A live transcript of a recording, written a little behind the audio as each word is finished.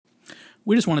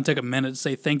We just want to take a minute to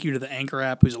say thank you to the Anchor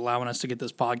app who's allowing us to get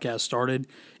this podcast started.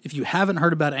 If you haven't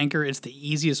heard about Anchor, it's the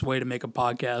easiest way to make a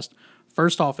podcast.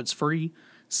 First off, it's free.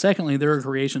 Secondly, there are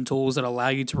creation tools that allow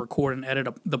you to record and edit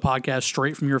the podcast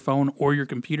straight from your phone or your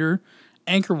computer.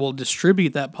 Anchor will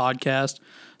distribute that podcast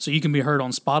so you can be heard on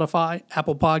Spotify,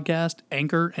 Apple Podcast,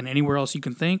 Anchor, and anywhere else you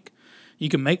can think. You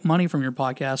can make money from your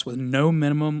podcast with no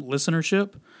minimum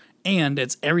listenership, and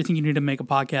it's everything you need to make a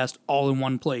podcast all in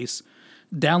one place.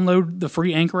 Download the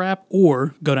free Anchor app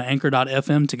or go to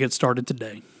anchor.fm to get started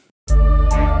today.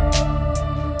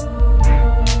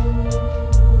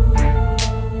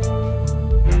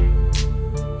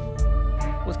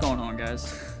 What's going on,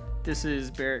 guys? This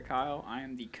is Barrett Kyle. I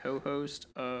am the co-host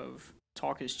of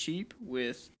Talk is Cheap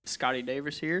with Scotty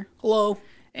Davis here. Hello.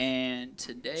 And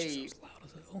today... That was loud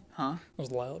as hell. Huh? That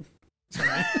was loud.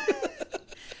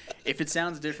 If it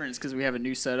sounds different, it's because we have a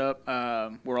new setup.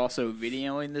 We're also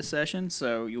videoing this session,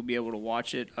 so you'll be able to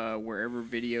watch it wherever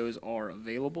videos are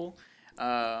available.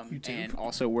 YouTube. And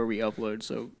also where we upload,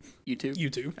 so YouTube?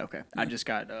 YouTube. Okay. I just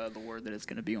got the word that it's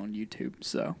going to be on YouTube,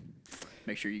 so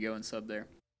make sure you go and sub there.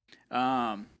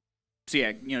 So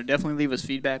yeah, definitely leave us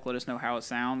feedback. Let us know how it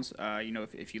sounds.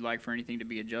 If you'd like for anything to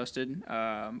be adjusted,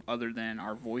 other than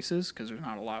our voices, because there's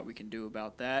not a lot we can do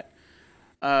about that.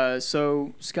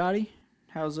 So Scotty,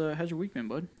 how's your week been,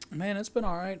 bud? Man, it's been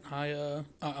all right. I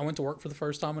went to work for the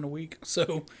first time in a week,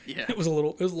 so Yeah. it was a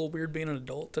little weird being an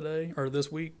adult today or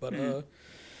this week, but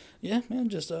yeah, man,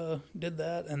 just did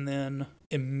that and then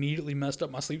immediately messed up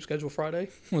my sleep schedule Friday.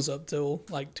 Was up till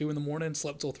like 2 a.m,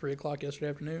 slept till 3 o'clock yesterday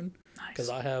afternoon. Because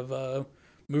I have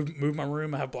moved my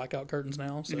room. I have blackout curtains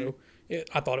now, so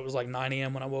I thought it was like 9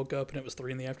 a.m. when I woke up, and it was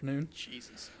 3 p.m.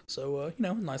 Jesus. So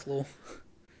nice little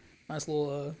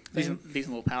Decent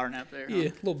little power nap there. Huh? Yeah,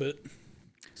 a little bit.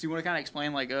 So you want to kind of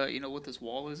explain what this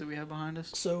wall is that we have behind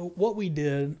us? So what we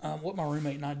did, what my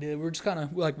roommate and I did, we were just kind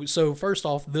of so first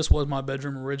off, this was my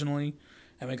bedroom originally,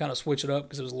 and we kind of switched it up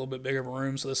because it was a little bit bigger of a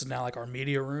room. So this is now like our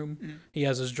media room. Mm-hmm. He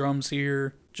has his drums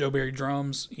here, Joe Barry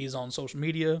Drums. He's on social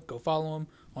media. Go follow him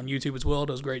on YouTube as well.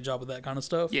 Does a great job with that kind of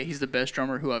stuff. Yeah, he's the best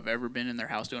drummer who I've ever been in their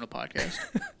house doing a podcast.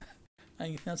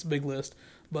 That's a big list.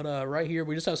 But right here,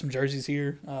 we just have some jerseys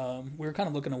here. We were kind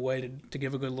of looking a way to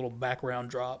give a good little background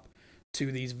drop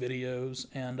to these videos.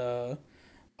 And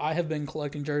I have been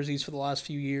collecting jerseys for the last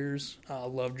few years. I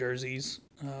love jerseys.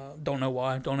 Don't know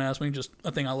why. Don't ask me. Just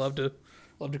a thing I love to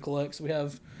collect. So we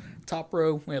have top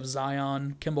row. We have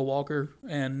Zion, Kemba Walker,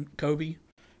 and Kobe.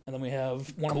 And then we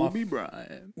have Kobe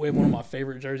Bryant. We have one of my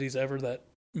favorite jerseys ever, that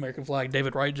American flag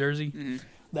David Wright jersey. Mm-hmm.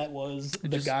 That was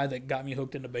the guy that got me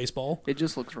hooked into baseball. It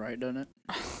just looks right, doesn't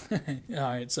it? All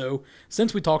right, so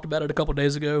since we talked about it a couple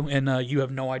days ago, and you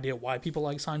have no idea why people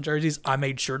like signed jerseys, I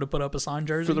made sure to put up a signed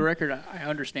jersey. For the record, I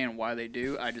understand why they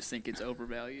do. I just think it's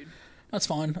overvalued. That's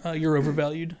fine. You're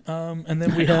overvalued. And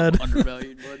then we had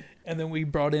undervalued, bud. And then we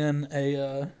brought in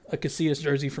a Casillas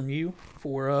jersey from you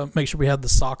for make sure we have the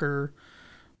soccer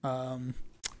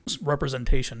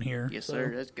representation here. Yes,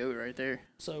 sir. That's go right there.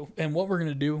 So, and what we're going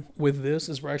to do with this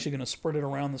is we're actually going to spread it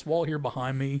around this wall here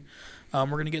behind me. We're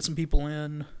going to get some people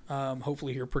in,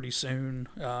 hopefully here pretty soon,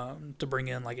 to bring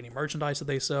in like any merchandise that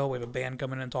they sell. We have a band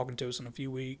coming in talking to us in a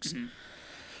few weeks. Mm-hmm.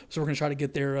 So we're going to try to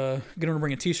get them to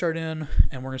bring a t-shirt in,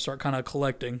 and we're going to start kind of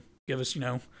collecting. Give us,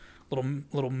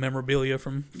 little memorabilia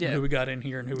from who we got in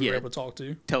here and who we were able to talk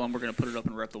to. Tell them we're going to put it up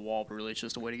and rep the wall, but really it's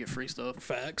just a way to get free stuff.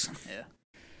 Facts. Yeah.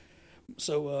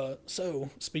 So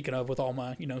speaking of, with all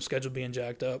my, schedule being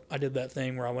jacked up, I did that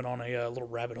thing where I went on a little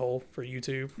rabbit hole for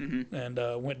YouTube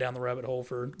and went down the rabbit hole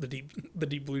for the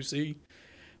deep blue sea.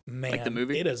 Man, like the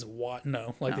movie? It is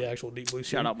the actual deep blue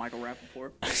sea. Shout out Michael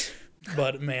Rappaport.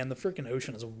 But man, the freaking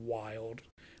ocean is wild.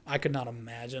 I could not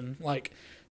imagine, like,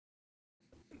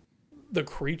 the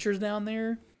creatures down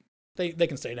there. They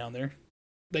can stay down there.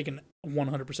 They can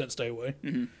 100% stay away.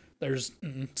 Mm-hmm. There's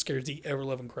scares the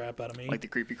ever-loving crap out of me. Like the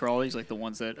creepy crawlies, like the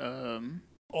ones that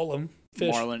all of them,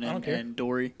 fish, Marlin and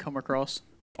Dory come across.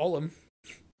 All of them.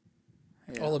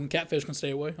 Yeah. All of them. Catfish can stay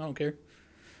away. I don't care.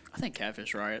 I think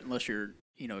catfish, right? Unless you're,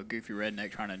 a goofy redneck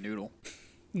trying to noodle.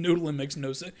 Noodling makes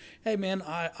no sense. Hey, man,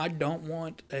 I don't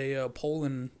want a pole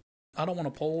and I don't want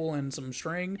a pole and some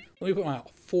string. Let me put my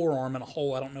forearm in a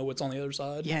hole. I don't know what's on the other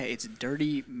side. Yeah, it's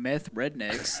dirty meth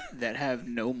rednecks that have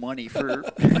no money for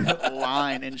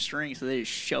line and string, so they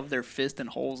just shove their fist in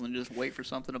holes and just wait for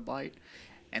something to bite.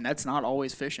 And that's not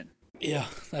always fishing. Yeah,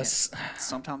 that's...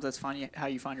 Sometimes that's how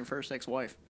you find your first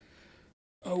ex-wife.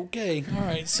 Okay, all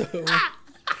right,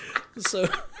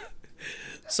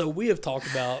 So we've talked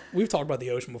about the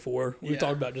ocean before. We've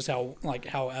talked about just how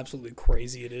absolutely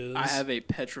crazy it is. I have a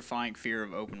petrifying fear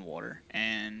of open water,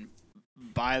 and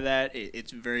by that,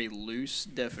 it's very loose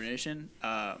definition.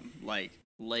 Like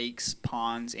lakes,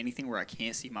 ponds, anything where I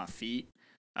can't see my feet.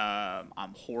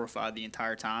 I'm horrified the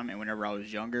entire time. And whenever I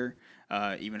was younger,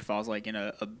 even if I was like in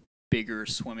a bigger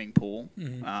swimming pool,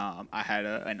 I had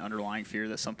an underlying fear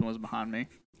that something was behind me.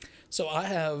 So I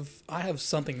have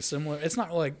something similar. It's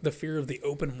not like the fear of the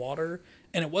open water,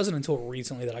 and it wasn't until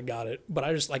recently that I got it. But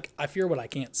I just I fear what I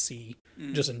can't see,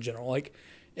 just in general. Like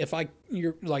if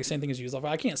you're like same thing as you. Like if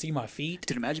I can't see my feet.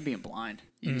 Dude, imagine being blind.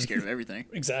 You'd be scared of everything.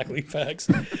 Exactly, facts.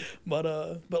 but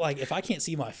like if I can't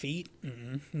see my feet,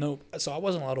 nope. So I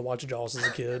wasn't allowed to watch Jaws as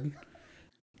a kid.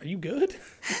 Are you good?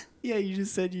 Yeah, you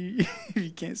just said if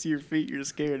you can't see your feet, you're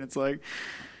scared. It's like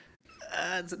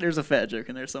there's a fat joke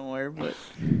in there somewhere, but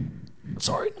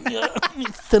sorry, yeah, let me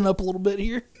thin up a little bit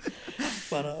here.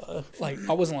 But like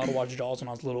I wasn't allowed to watch Jaws when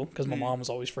I was little because my mom was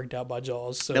always freaked out by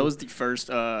Jaws. So that was the first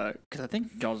because I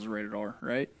think Jaws is rated R,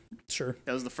 right? Sure.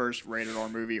 That was the first rated R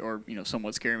movie or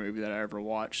somewhat scary movie that I ever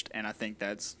watched, and I think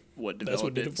that's what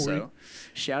developed did it for you.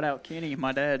 Shout out Kenny,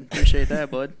 my dad. Appreciate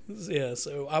that, bud. Yeah,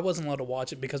 so I wasn't allowed to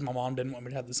watch it because my mom didn't want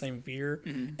me to have the same fear,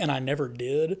 and I never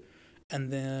did. And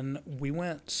then we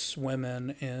went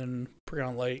swimming in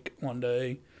Preon Lake one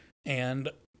day, and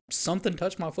something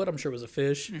touched my foot. I'm sure it was a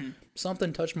fish.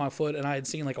 Something touched my foot, and I had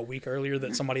seen like a week earlier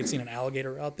that somebody had seen an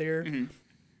alligator out there.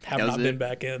 Have not been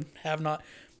back in. Have not.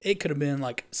 It could have been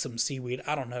like some seaweed.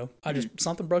 I don't know.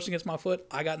 Something brushed against my foot.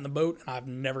 I got in the boat, and I've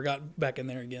never got back in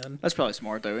there again. That's probably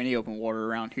smart, though. Any open water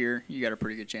around here, you got a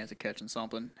pretty good chance of catching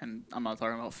something. And I'm not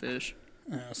talking about fish.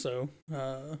 So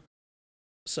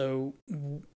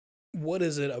what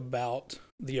is it about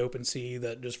the open sea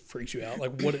that just freaks you out?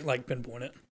 Like, what, like, pinpoint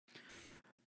it?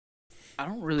 I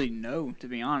don't really know, to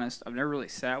be honest. I've never really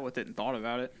sat with it and thought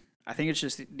about it. I think it's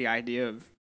just the idea of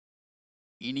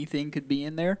anything could be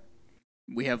in there.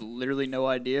 We have literally no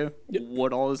idea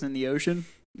what all is in the ocean,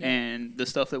 and the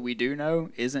stuff that we do know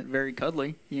isn't very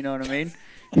cuddly. You know what I mean?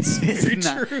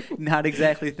 It's not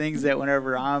exactly things that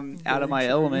whenever I'm out of my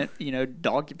element,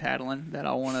 doggy paddling, that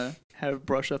I want to have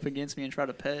brush up against me and try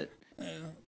to pet.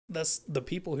 That's the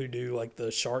people who do like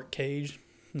the shark cage.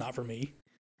 Not for me.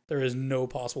 There is no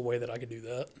possible way that I could do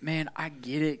that. Man, I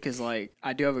get it because like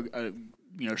I do have a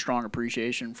strong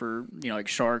appreciation for like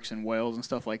sharks and whales and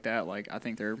stuff like that. Like I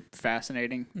think they're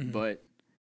fascinating, but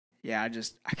yeah,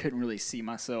 I couldn't really see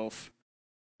myself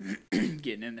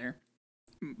getting in there.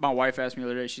 My wife asked me the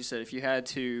other day. She said, if you had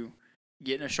to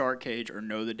get in a shark cage or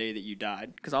know the day that you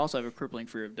died, because I also have a crippling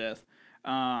fear of death,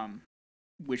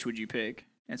 which would you pick?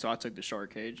 And so I took the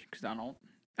shark cage because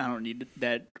I don't need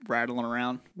that rattling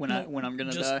around when I'm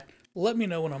gonna die. Let me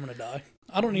know when I'm gonna die.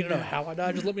 I don't need to know how I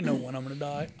die. Just let me know when I'm gonna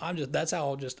die. That's how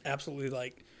I'll just absolutely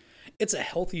like. It's a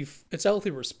healthy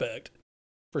respect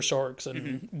for sharks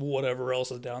and whatever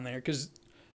else is down there. Because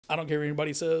I don't care what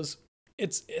anybody says.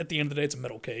 It's at the end of the day, it's a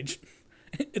metal cage.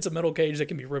 It's a metal cage that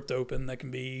can be ripped open. That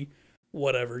can be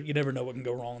whatever. You never know what can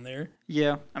go wrong there.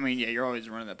 Yeah, I mean, yeah, you're always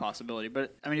running that possibility.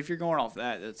 But I mean, if you're going off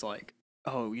that, it's like,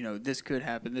 oh, this could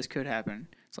happen. This could happen.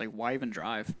 It's like, why even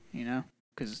drive?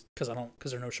 Because there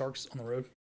are no sharks on the road.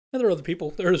 And there are other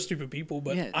people. There are stupid people,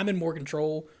 but I'm in more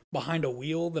control behind a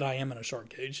wheel than I am in a shark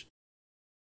cage.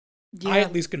 Yeah. I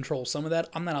at least control some of that.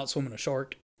 I'm not out swimming a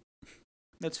shark.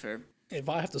 That's fair. If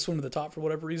I have to swim to the top for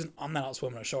whatever reason, I'm not out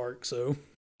swimming a shark, so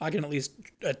I can at least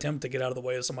attempt to get out of the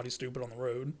way of somebody stupid on the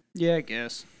road. Yeah, I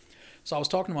guess. So I was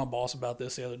talking to my boss about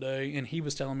this the other day, and he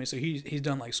was telling me, so he's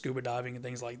done like scuba diving and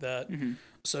things like that.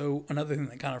 So another thing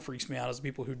that kind of freaks me out is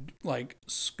people who like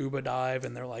scuba dive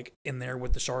and they're like in there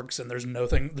with the sharks and there's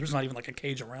not even like a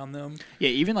cage around them. Yeah,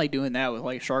 even like doing that with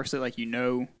like sharks that like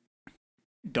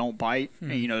don't bite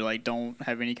and like don't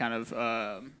have any kind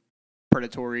of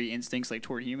predatory instincts like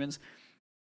toward humans.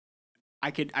 I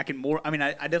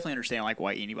definitely understand like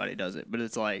why anybody does it, but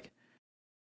it's like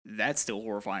that's still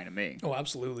horrifying to me. Oh,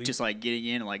 absolutely. Just like getting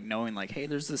in and like knowing like, hey,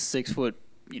 there's this 6 foot,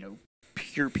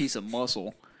 pure piece of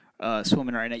muscle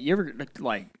swimming right now. You ever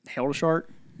like held a shark?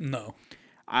 No.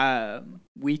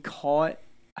 We caught,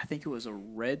 I think it was a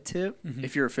red tip.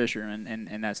 If you're a fisherman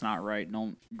and that's not right,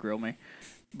 don't grill me.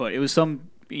 But it was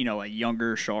some, a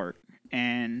younger shark.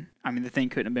 And I mean, the thing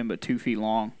couldn't have been but 2 feet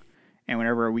long. And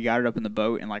whenever we got it up in the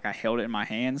boat and like I held it in my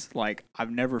hands, like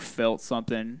I've never felt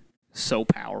something so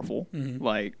powerful,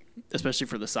 like especially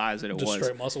for the size that it was. Just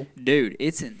straight muscle, dude.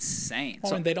 It's insane.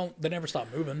 Well, I mean, they never stop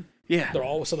moving. Yeah, they're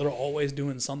always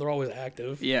doing something. They're always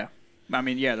active. Yeah, I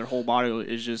mean, yeah, their whole body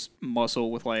is just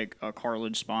muscle with like a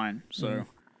cartilage spine. So,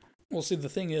 well, see, the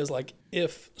thing is, like,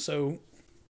 if a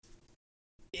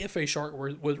shark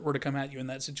were to come at you in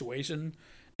that situation,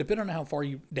 depending on how far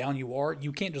down you are,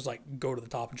 you can't just like go to the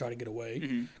top and try to get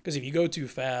away. Because if you go too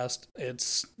fast,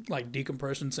 it's like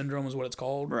decompression syndrome is what it's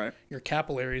called. Right. Your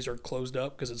capillaries are closed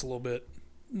up because it's a little bit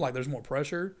like there's more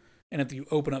pressure. And if you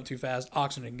open up too fast,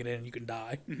 oxygen can get in and you can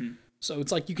die. So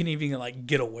it's like you can even like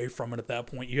get away from it at that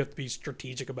point. You have to be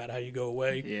strategic about how you go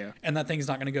away. Yeah. And that thing's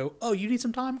not going to go, oh, you need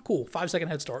some time? Cool. 5-second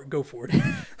head start. Go for it.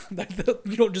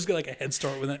 You don't just get like a head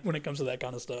start when it comes to that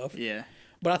kind of stuff. Yeah.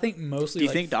 But I think mostly. Do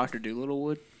you think Dr. Dolittle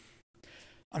would?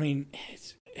 I mean,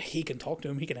 he can talk to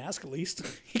him. He can ask at least.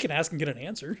 He can ask and get an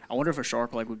answer. I wonder if a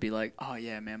shark like would be like, oh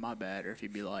yeah, man, my bad, or if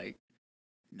he'd be like,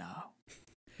 no,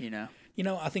 you know.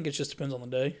 I think it just depends on the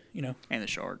day. And the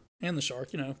shark. And the shark.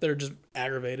 If they're just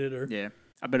aggravated or Yeah.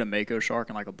 I bet a mako shark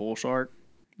and like a bull shark,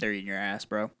 they're eating your ass,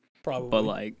 bro. probably. But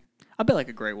like, I bet like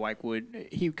a great white would.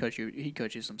 He'd cut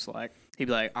you some slack. He'd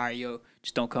be like, all right, yo,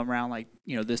 just don't come around like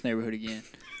this neighborhood again.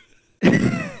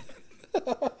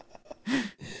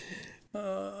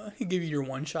 He'd give you your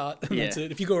one shot. And Yeah. That's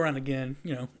it. If you go around again,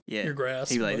 Yeah. your grass.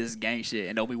 He'd be like, this is gang shit,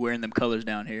 and don't be wearing them colors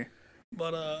down here.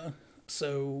 But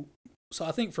so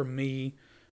I think for me,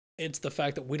 it's the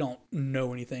fact that we don't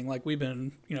know anything. Like we've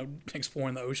been,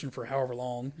 exploring the ocean for however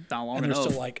long, Not long and there's enough.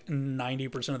 still like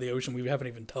 90% of the ocean we haven't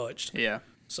even touched. Yeah.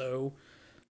 So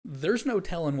there's no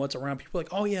telling what's around. People are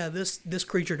like, oh yeah, this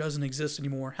creature doesn't exist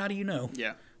anymore. How do you know?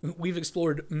 Yeah. We've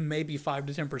explored maybe 5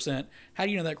 to 10%. How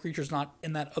do you know that creature's not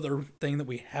in that other thing that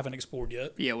we haven't explored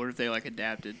yet? Yeah. What if they like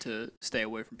adapted to stay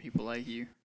away from people like you?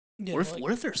 Yeah,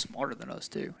 What if they're smarter than us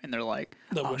too, and they're like,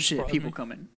 That oh wouldn't shit, surprise people me.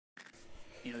 coming.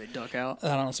 They duck out.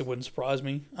 That honestly wouldn't surprise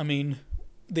me. I mean,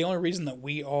 the only reason that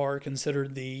we are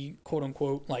considered the quote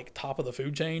unquote like top of the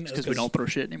food chain is Because we don't throw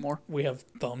shit anymore. we have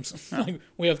thumbs. Like,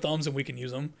 we have thumbs and we can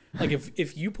use them. Like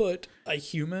if you put a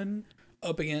human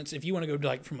up against, if you want to go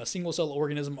like from a single cell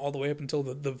organism all the way up until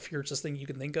the fiercest thing you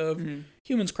can think of,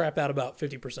 humans crap out about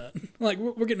 50%. Like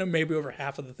we're getting maybe over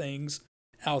half of the things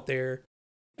out there,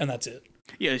 and that's it.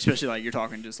 Yeah, especially like you're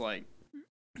talking just like,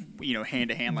 hand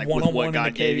to hand, like with One-on-one what in the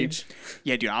God gave you. cage.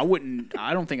 Yeah, dude,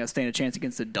 I don't think I'd stand a chance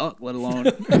against a duck, let alone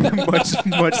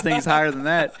much things higher than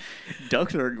that.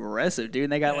 Ducks are aggressive, dude.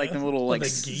 And they got like them little Or like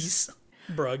the geese.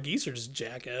 Bro, geese are just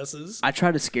jackasses. I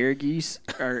tried to scare a goose.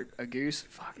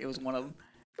 Fuck, it was one of them.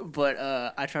 But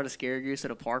I tried to scare a goose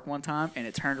at a park one time, and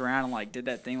it turned around and like did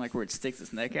that thing like where it sticks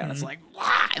its neck out. And it's like,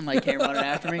 wah! And like came running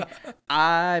after me.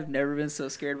 I've never been so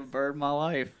scared of a bird in my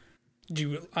life.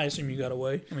 I assume you got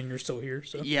away. I mean, you're still here,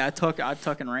 so. Yeah, I tuck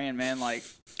and ran, man. Like,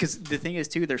 because the thing is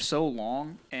too, they're so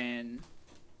long and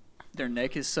their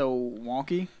neck is so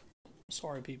wonky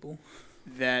Sorry, people.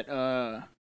 that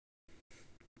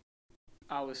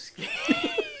I was scared.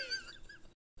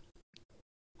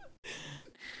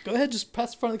 Go ahead, just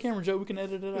pass in front of the camera, Joe. We can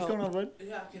edit it What's out. going on, bud?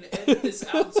 Yeah, I can edit this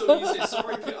out. So you say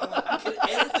sorry. I'm like, I can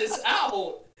edit this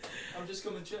out. I'm just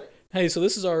coming to check. Hey, so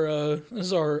this is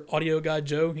our audio guy,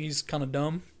 Joe. He's kind of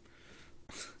dumb.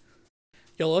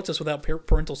 Y'all left us without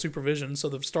parental supervision, so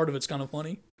the start of it's kind of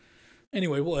funny.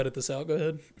 Anyway, we'll edit this out. Go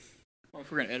ahead. Well,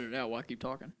 if we're gonna edit it out, why keep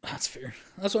talking? That's fair.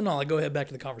 That's what. No, like go ahead back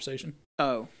to the conversation.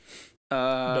 Oh,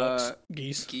 Ducks,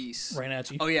 geese, geese. ran at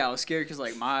you. Oh yeah, I was scared because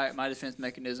like my defense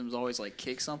mechanism is always like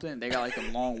kick something. They got like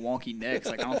them long wonky necks.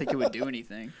 Like I don't think it would do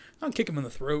anything. I'll kick him in the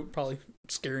throat. Probably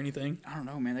scare anything. I don't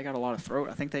know, man. They got a lot of throat.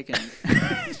 I think they can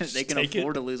they can take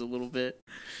afford to lose a little bit.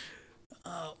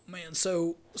 Oh man,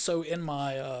 so in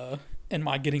my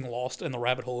getting lost in the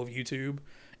rabbit hole of YouTube,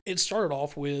 it started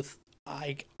off with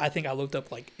I think I looked up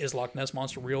like is Loch Ness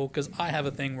Monster real, because I have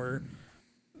a thing where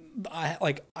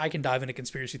I can dive into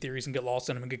conspiracy theories and get lost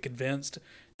in them and get convinced,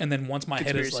 and then once my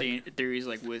head is like Conspiracy theories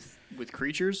like with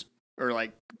creatures or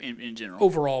like in general.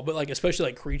 overall, but like especially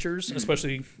like creatures,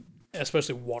 especially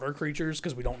water creatures,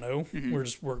 because we don't know.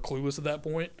 We're clueless at that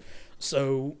point.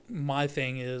 So my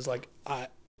thing is like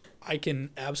I can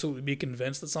absolutely be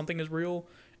convinced that something is real,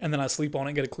 and then I sleep on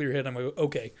it and get a clear head and I'm like,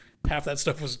 okay, half that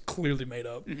stuff was clearly made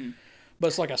up. But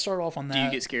it's like I start off on that. Do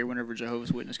you get scared whenever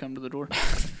Jehovah's Witness come to the door?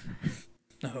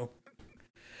 No.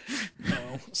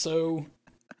 So,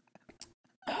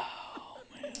 oh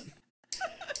man.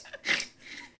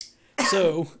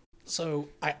 So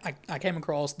I came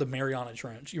across the Mariana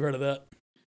Trench. You heard of that?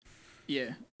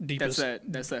 Yeah. Deepest.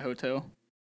 That's that hotel.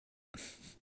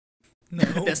 No.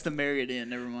 That's the Marriott Inn.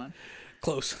 Never mind.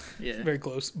 Close. Yeah. Very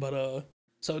close. But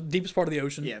so deepest part of the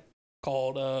ocean. Yeah.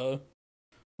 Called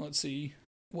let's see,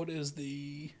 what is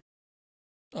the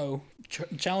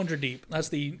Challenger Deep. That's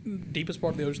the deepest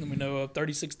part of the ocean that we know of,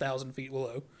 36,000 feet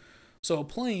below. So a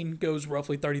plane goes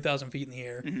roughly 30,000 feet in the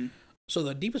air. So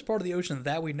the deepest part of the ocean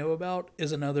that we know about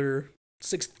is another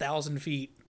 6,000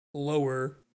 feet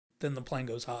lower than the plane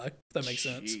goes high, if that makes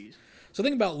sense. So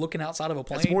think about looking outside of a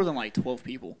plane. That's more than like 12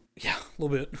 people. Yeah, a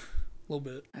little bit. A little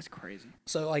bit. That's crazy.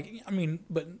 So, like, I mean,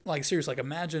 but, like, seriously, like,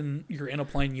 imagine you're in a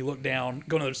plane, you look down,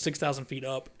 go another 6,000 feet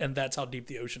up, and that's how deep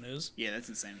the ocean is. Yeah, that's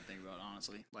insane to think about,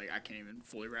 honestly. Like, I can't even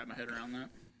fully wrap my head around that.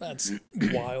 That's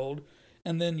wild.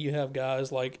 And then you have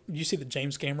guys like, you see that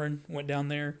James Cameron went down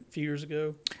there a few years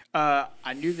ago? I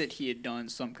knew that he had done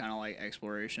some kind of, like,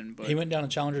 exploration, but He went down to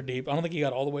Challenger Deep. I don't think he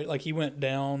got all the way. Like, he went I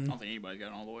down. don't think anybody's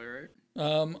gotten all the way, right?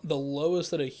 The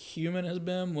lowest that a human has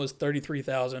been was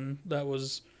 33,000. That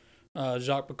was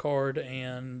Jacques Piccard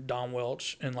and Don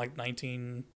Welch in like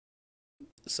 1970s,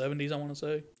 I want to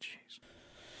say. Jeez.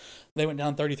 They went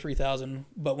down 33,000,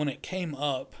 but when they came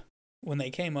up,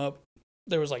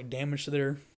 there was like damage to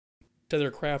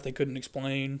their craft they couldn't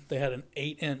explain. They had an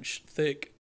 8-inch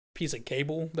thick piece of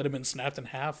cable that had been snapped in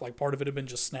half. Like part of it had been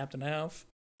just snapped in half.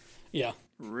 Yeah,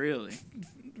 Really?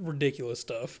 ridiculous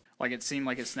stuff. Like, it seemed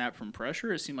like it snapped from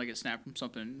pressure? It seemed like it snapped from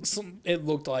something... It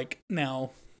looked like,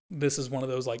 now this is one of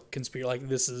those like conspiracy, like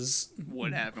this is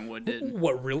What happened? What didn't?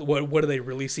 what do they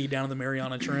really see down in the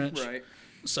Mariana Trench? Right.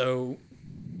 So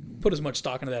put as much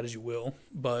stock into that as you will,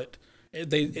 but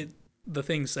the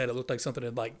thing said it looked like something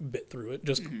had like bit through it,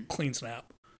 just clean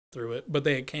snap through it. But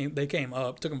they came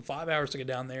up. Took them 5 hours to get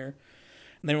down there,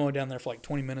 and they were only down there for like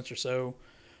 20 minutes or so.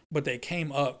 But they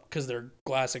came up because their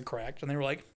glass had cracked, and they were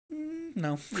like,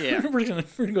 "No, Yeah. we're gonna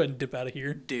go ahead and dip out of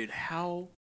here." Dude, how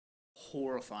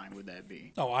horrifying would that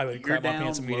be? Oh, I would You're crap my down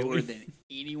pants lower immediately. than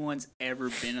anyone's ever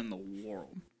been in the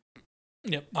world.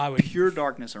 Yep, I would Pure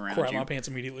darkness around crap you. my pants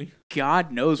immediately.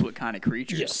 God knows what kind of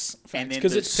creatures. Yes, And then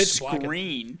because the it's pitch black.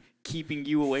 screen keeping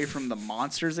you away from the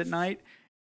monsters at night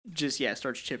just,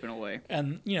 starts chipping away.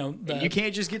 And you know And you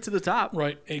can't just get to the top.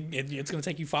 right. It's going to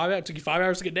take you 5 hours. It took you 5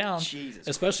 hours to get down, Jesus.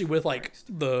 especially with like Christ.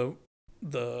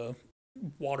 the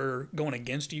water going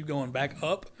against you, going back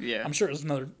up. Yeah. I'm sure it's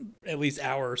another at least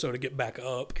hour or so to get back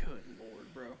up. Good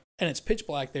Lord, bro. And it's pitch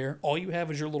black there. All you have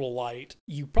is your little light.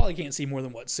 You probably can't see more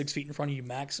than 6 feet in front of you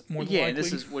max. More than Yeah, likely. and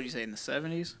this is, what do you say, in the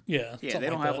 70s? Yeah, Yeah, something they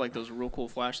don't have that. like those real cool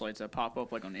flashlights that pop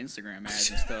up like on Instagram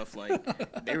ads and stuff.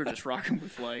 Like, they were just rocking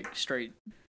with like straight.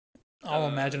 I'll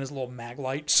imagine his little mag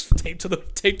lights taped to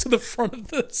the front of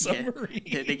the submarine.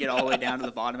 They get all the way down to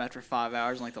the bottom after 5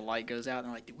 hours, and like the light goes out, and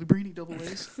they're like, "Did we bring any double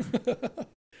A's?" All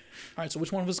right, so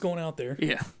which one of us is going out there?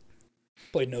 Yeah,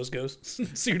 Play nose ghost.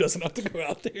 So who doesn't have to go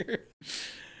out there?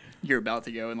 you're about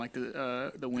to go, and like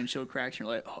the windshield cracks, and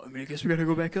you're like, "Oh, I guess we gotta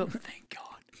go back up." Thank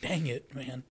God. Dang it,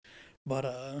 man. But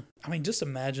I mean, just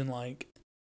imagine like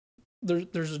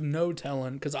there's no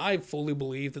telling, because I fully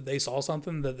believe that they saw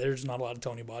something that they're just not allowed to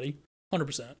tell anybody.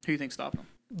 100%. Who do you think stopped them?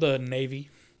 The Navy,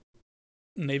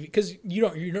 because you're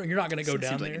not going to go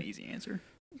down Seems there. like an easy answer.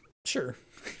 Sure,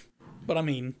 but I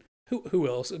mean, who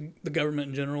else? The government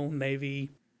in general, Navy.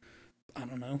 I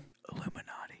don't know.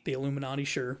 Illuminati. The Illuminati.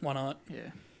 Sure, why not?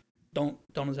 Yeah. Don't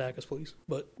attack us, please.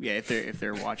 But Yeah, if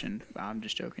they're watching, I'm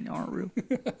just joking. Y'all aren't real.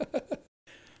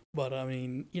 but I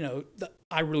mean,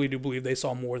 I really do believe they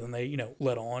saw more than they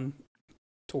let on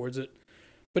towards it.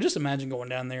 But just imagine going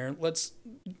down there. Let's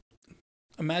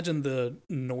imagine the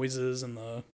noises and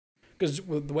because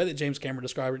the way that James Cameron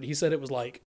described it, he said it was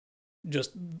like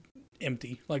just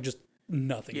empty, like just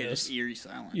nothingness. Yeah, just eerie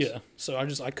silence. Yeah. So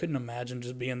I couldn't imagine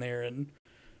just being there and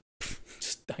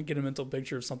just I get a mental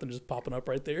picture of something just popping up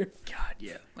right there, God,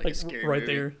 yeah. Like a scary right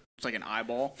movie. there, It's like an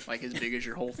eyeball, like as big as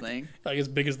your whole thing. like as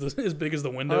big as the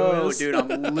window Oh, is. dude, I'm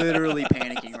literally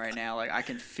panicking right now. Like, I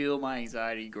can feel my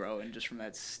anxiety growing just from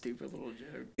that stupid little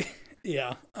joke.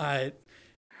 Yeah, I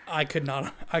could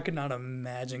not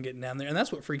imagine getting down there, and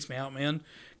that's what freaks me out, man.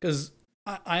 Because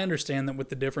I understand that with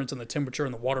the difference in the temperature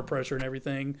and the water pressure and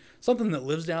everything, something that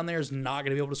lives down there is not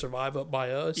going to be able to survive up by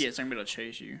us. Yeah, it's not gonna be able to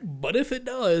chase you. But if it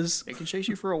does, It can chase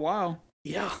you for a while.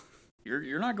 yeah,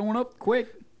 You're not going up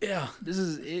quick. yeah, This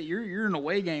is it. You're in a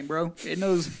away game, bro. It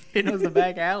knows the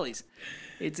back alleys.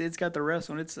 It's got the refs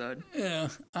on its side. yeah.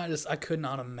 I could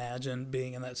not imagine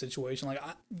being in that situation. Like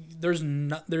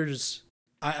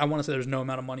I want to say there's no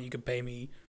amount of money you could pay me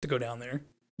to go down there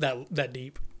that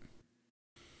deep.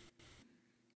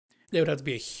 It would have to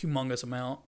be a humongous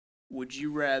amount. Would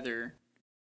you rather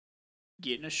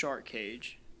get in a shark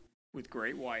cage with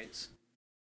great whites,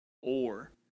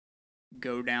 or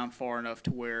go down far enough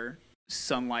to where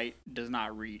sunlight does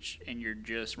not reach and you're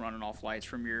just running off lights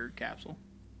from your capsule?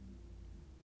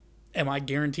 Am I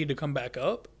guaranteed to come back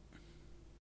up?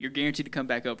 You're guaranteed to come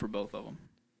back up for both of them.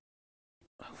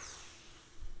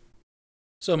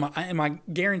 So am I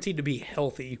guaranteed to be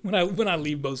healthy when I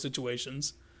leave both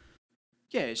situations?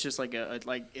 Yeah, it's just like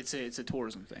it's a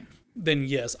tourism thing. Then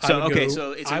yes, So I would okay, go,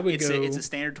 so it's I would go. it's a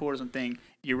standard tourism thing.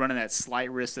 You're running that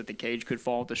slight risk that the cage could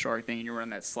fall with the shark thing, and you're running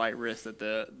that slight risk that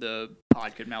the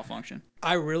pod could malfunction.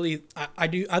 I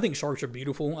think sharks are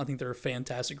beautiful. I think they're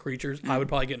fantastic creatures. I would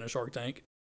probably get in a Shark Tank.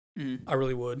 I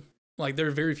really would. Like, there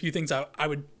are very few things I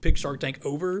would pick Shark Tank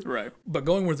over. Right. But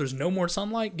going where there's no more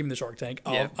sunlight, give me the Shark Tank.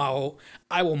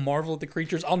 I will marvel at the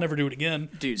creatures. I'll never do it again.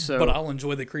 Dude, so but I'll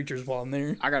enjoy the creatures while I'm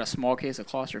there. I got a small case of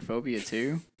claustrophobia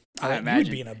too. I You imagine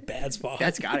would be in a bad spot.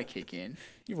 that's got to kick in.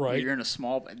 You're right. You're in a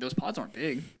small. Those pods aren't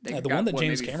big. They The got, one that what,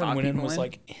 James maybe Cameron 5 went in people was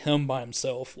like him by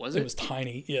himself. Was It it? was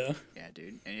tiny. Yeah. Yeah,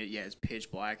 dude. And it's pitch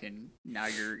black, and now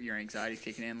your anxiety's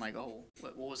kicking in. Like, oh,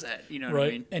 what was that? You know what Right.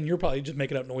 I mean? And you're probably just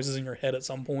making up noises in your head at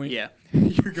some point. Yeah.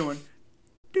 You're going.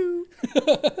 Doo.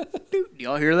 Doo. Do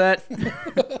y'all hear that?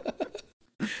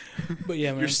 But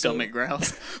yeah, man. Your stomach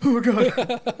growls. Oh my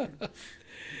god.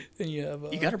 Then you have.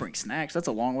 You got to bring snacks. That's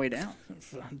a long way down.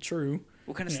 True.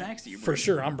 What kind of snacks do you bring? For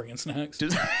sure, I'm bringing snacks.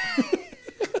 Does-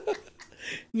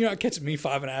 You're not catching me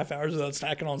 5.5 hours without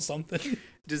snacking on something.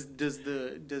 Does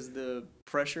the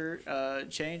pressure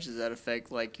change? Does that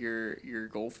affect like your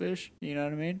goldfish? You know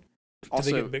what I mean? Do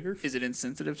they get bigger? Is it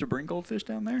insensitive to bring goldfish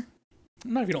down there?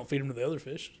 Not if you don't feed them to the other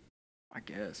fish. I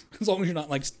guess. As long as you're not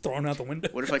like throwing out the window.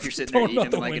 What if like you're sitting there Throwing eating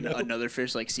out them the and like window. another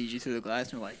fish like sees you through the glass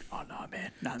and you're like, oh no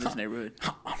man, not in this neighborhood.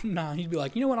 Nah, he'd be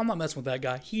like, you know what? I'm not messing with that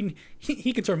guy. He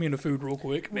can turn me into food real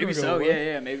quick. We're Maybe gonna so. go Yeah,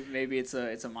 away. yeah. Maybe it's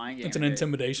a mind game. It's an that-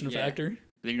 intimidation Yeah. factor.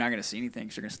 Then you're not gonna see anything,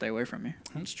 so they're gonna stay away from you.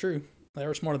 That's true. They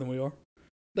are smarter than we are.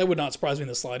 That would not surprise me in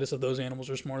the slightest if those animals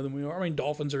are smarter than we are. I mean,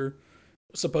 dolphins are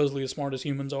supposedly as smart as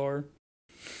humans are.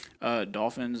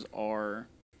 Dolphins are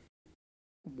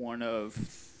one of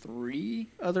 3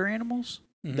 other animals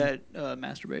Mhm. that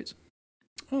masturbates.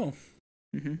 Oh,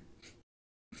 Mm-hmm.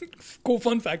 cool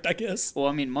fun fact, I guess. Well,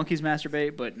 I mean, monkeys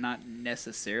masturbate, but not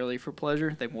necessarily for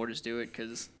pleasure. They more just do it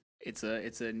because it's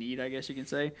a need, I guess you can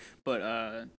say.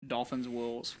 But dolphins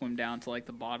will swim down to like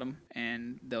the bottom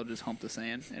and they'll just hump the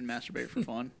sand and masturbate for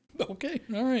fun. Okay,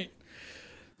 all right.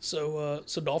 So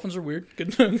dolphins are weird.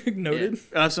 Good noted. Yeah.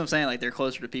 That's what I'm saying. Like they're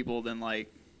closer to people than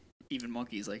like even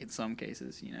monkeys. Like in some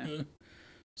cases, you know, Yeah.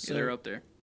 so they're up there.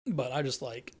 But I just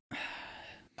like,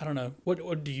 I don't know.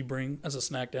 What do you bring as a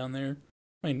snack down there?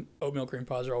 I mean, oatmeal cream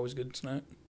pies are always a good snack.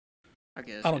 I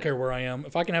guess. I don't yeah. care where I am.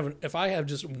 If I have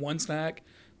just one snack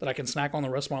that I can snack on the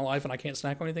rest of my life and I can't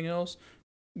snack on anything else,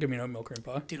 give me an oatmeal cream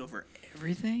pie Dude, over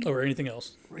everything. over anything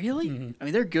else. Really? Mhm. I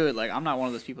mean, they're good. Like I'm not one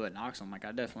of those people that knocks them. Like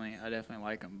I definitely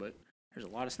like them, but there's a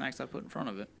lot of snacks I put in front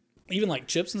of it. Even like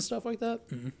chips and stuff like that.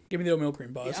 Give me the oatmeal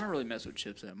cream Yeah, pies. I don't really mess with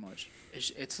chips that much.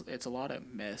 It's a lot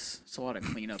of mess. It's a lot of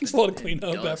cleanup. It's and- a lot of and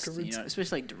cleanup dust, afterwards. You know,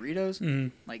 especially like Doritos.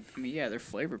 Mhm. Like I mean, yeah, they're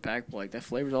flavor packed, but like that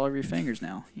flavor's all over your fingers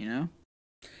now. You know?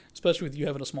 Especially with you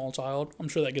having a small child. I'm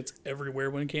sure that gets everywhere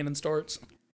when Cannon starts.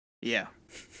 Yeah.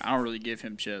 I don't really give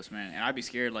him chips, man. And I'd be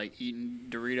scared like eating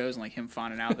Doritos and like him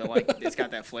finding out that like it's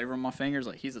got that flavor on my fingers.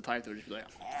 Like he's the type that would just be like,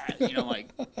 "Ah," you know, like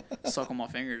suck on my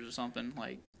fingers or something.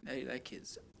 Like hey, that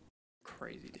kid's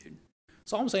crazy, dude.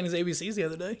 So all I'm saying is ABCs the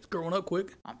other day. It's growing up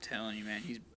quick. I'm telling you, man,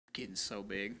 he's getting so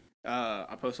big.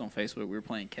 I posted on Facebook. We were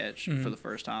playing catch Mhm. for the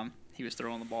first time. He was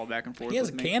throwing the ball back and forth. He has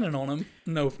a with me. cannon on him.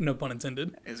 No pun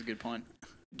intended. It's a good pun.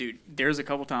 Dude, there's a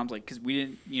couple times, like, because we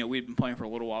didn't, we'd been playing for a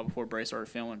little while before Bray started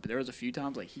filming, but there was a few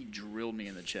times, like, he drilled me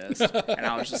in the chest. And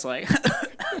I was just like,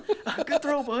 good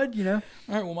throw, bud, you know?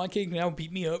 All right, well, my kid can now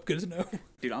beat me up. Good to know.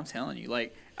 Dude, I'm telling you,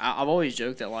 like, I've always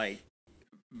joked that, like,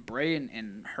 Bray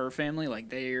and her family, like,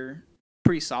 they're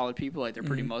pretty solid people. Like, they're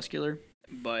pretty Mhm. muscular,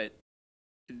 but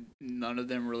none of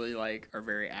them really, like, are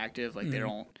very active. Like, they Mhm.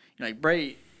 don't, like,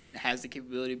 Bray has the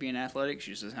capability of being athletic.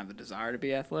 She just doesn't have the desire to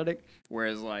be athletic.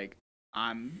 Whereas, like,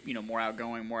 I'm, more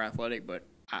outgoing, more athletic, but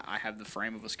I have the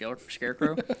frame of a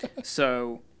scarecrow.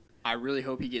 So I really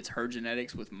hope he gets her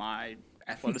genetics with my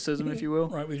athleticism, if you will.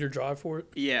 Right, with your drive for it.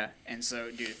 Yeah. And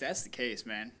so, dude, if that's the case,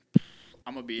 man,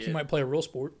 I'm going to be He might play a real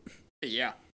sport.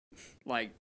 Yeah.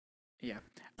 Like, yeah.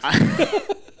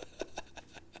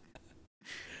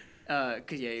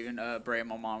 Because, yeah, even Bray and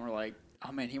my mom were like,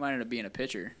 oh, man, he might end up being a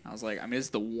pitcher. I was like, I mean, it's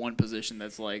the one position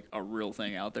that's, like, a real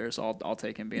thing out there, so I'll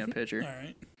take him being a pitcher. All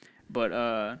right.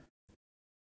 But,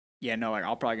 yeah, no, like,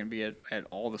 I'll probably going to be at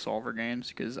all the Solver games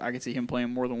because I can see him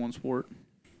playing more than one sport.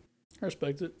 I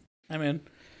respect it. Hey, man,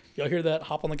 y'all hear that?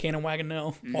 Hop on the cannon wagon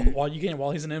now Mhm. while you can,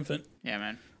 while he's an infant Yeah,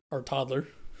 man. or toddler.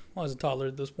 Well, he's a toddler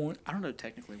at this point. I don't know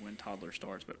technically when toddler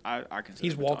starts, but I consider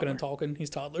He's him a walking and toddler. talking. He's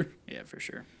toddler. Yeah, for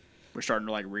sure. We're starting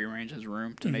to, like, rearrange his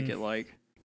room to make it, like,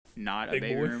 not Big a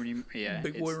baby boy. room anymore. Yeah,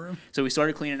 Big boy room. So we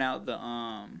started cleaning out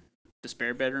the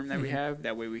spare bedroom that we have.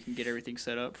 That way we can get everything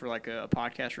set up for like a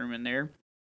podcast room in there.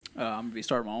 I'm gonna be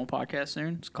starting my own podcast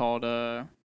soon. It's called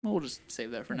we'll just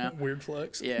save that for now. Weird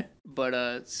flex. Yeah,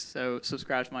 but so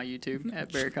subscribe to my YouTube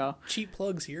at Barry Kyle. Cheap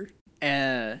plugs here.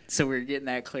 So we're getting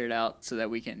that cleared out so that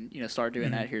we can, start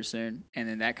doing that here soon. And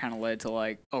then that kind of led to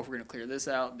like, if we're gonna clear this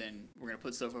out, then we're gonna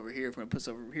put stuff over here. If we're gonna put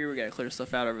stuff over here, we gotta clear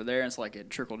stuff out over there. And it's like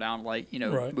it trickled down, like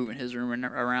Right. moving his room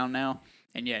around now.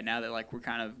 And yeah, now that like we're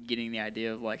kind of getting the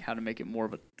idea of like how to make it more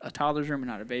of a toddler's room and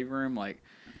not a baby room, like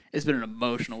it's been an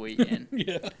emotional weekend.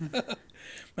 Yeah.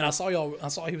 Man, I saw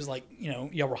he was like,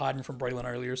 y'all were hiding from Braylon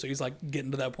earlier, so he's like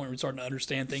getting to that point where he's starting to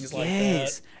understand things like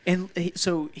that. And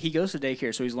so he goes to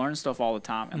daycare, so he's learning stuff all the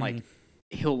time, and like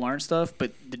he'll learn stuff,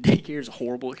 but the daycare is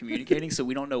horrible at communicating, so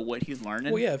we don't know what he's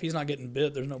learning. Well, yeah, if he's not getting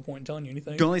bit, there's no point in telling you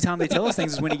anything. The only time they tell us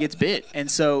things is when he gets bit, and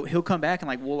so he'll come back and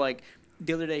like we'll like.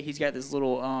 The other day, he's got this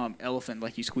little elephant.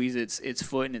 Like you squeeze its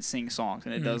foot and it sings songs,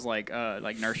 and it does like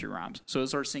nursery rhymes. So it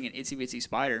starts singing "Itsy Bitsy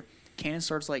Spider." Cannon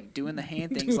starts like doing the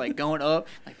hand things, like going up,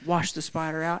 like wash the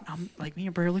spider out. I'm like, me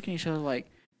and Barry looking at each other like,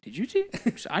 did you see?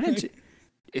 I didn't. See.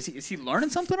 Is he learning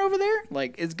something over there?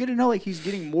 Like it's good to know like he's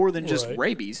getting more than just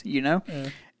rabies, Yeah.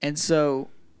 And so,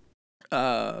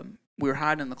 we were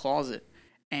hiding in the closet,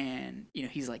 and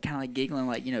he's like kind of like giggling,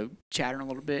 like chattering a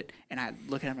little bit, and I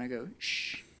look at him and I go,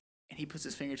 shh. And he puts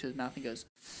his finger to his mouth and goes,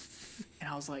 and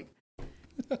I was like,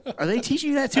 are they teaching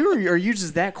you that too, or are you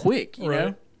just that quick, you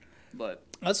know? But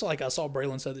that's like I saw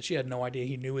Braylon said that she had no idea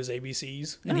he knew his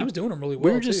ABCs, and he was doing them really we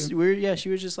well were just, too. She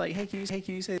was just like, hey, can you say this,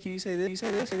 can you say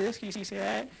this, can you say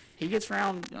that? He gets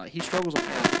around, he struggles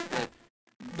with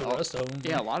The rest of them,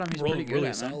 yeah, a lot of them he's really, pretty good really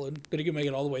at, solid. Did he make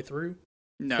it all the way through?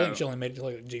 No, I think she only made it to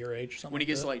like a G or H or something. When he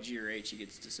gets to like G or H, he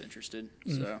gets disinterested.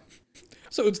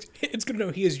 So it's good to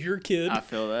know he is your kid. I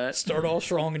feel that. Start off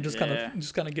strong and just kind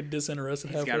of get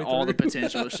disinterested. He's got all the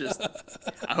potential. It's just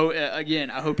I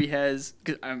hope he has.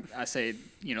 Cause I say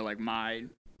like my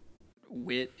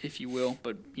wit, if you will,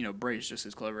 but Bray's just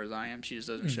as clever as I am. She just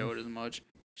doesn't show it as much.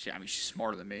 She's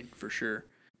smarter than me for sure,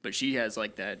 but she has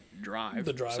like that drive.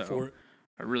 The drive for it.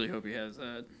 I really hope he has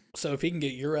that. So if he can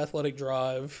get your athletic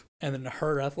drive and then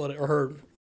her athletic or her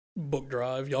book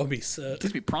drive, y'all be set.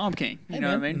 He's be prom king. You know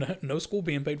what I mean? No school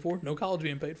being paid for, no college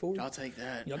being paid for. I'll take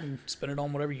that. Y'all can spend it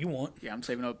on whatever you want. Yeah, I'm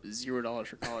saving up $0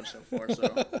 for college so far,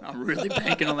 so I'm really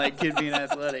banking on that kid being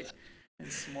athletic and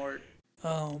smart.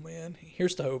 Oh man,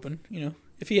 here's to hoping.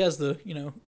 If he has the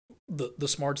the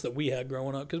smarts that we had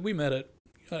growing up, because we met at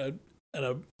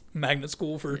a magnet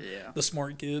school for the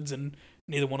smart kids, and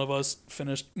neither one of us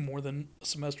finished more than a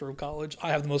semester of college.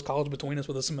 I have the most college between us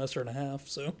with a semester and a half.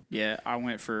 So yeah, I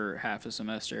went for half a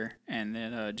semester and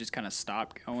then just kind of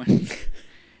stopped going.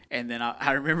 And then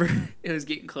I remember it was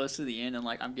getting close to the end, and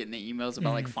like I'm getting the emails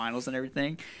about like finals and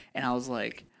everything, and I was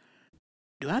like,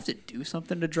 do I have to do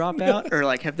something to drop out, or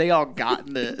like have they all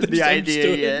gotten the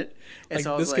idea yet? And like,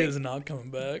 so I was this kid is not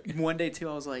coming back. One day too,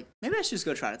 I was like, maybe I should just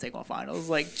go try to take my finals,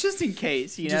 like just in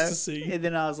case, just to see. And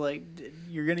then I was like,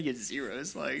 you're gonna get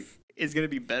zeros. Like it's gonna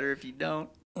be better if you don't.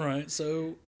 Right.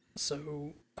 So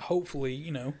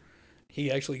hopefully he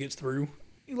actually gets through.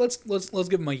 Let's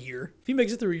give him a year. If he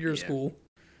makes it through a year of school,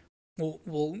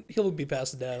 he'll be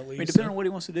past the dad at least. I mean, depending on what he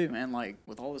wants to do, man. Like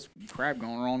with all this crap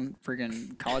going on,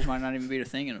 freaking college might not even be a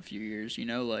thing in a few years.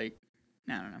 Like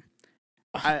I don't know.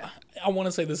 I want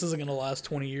to say this isn't going to last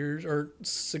 20 years or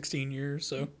 16 years,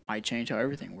 so might change how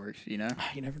everything works. You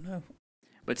never know.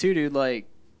 But too, dude, like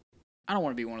I don't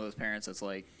want to be one of those parents that's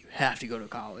like you have to go to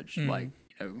college. Like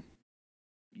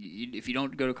if you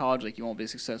don't go to college, like you won't be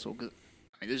successful. Cause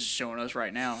I mean, this is showing us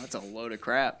right now. That's a load of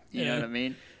crap. You know what I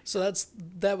mean? So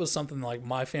that was something like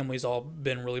my family's all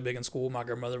been really big in school. My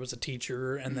grandmother was a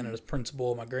teacher and then as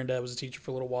principal. My granddad was a teacher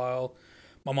for a little while.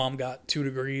 My mom got 2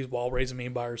 degrees while raising me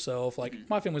by herself. Like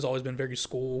my family's always been very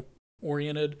school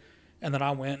oriented. And then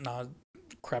I went and I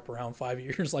crap around 5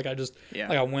 years. Like I just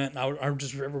like I went and I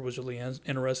just never was really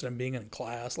interested in being in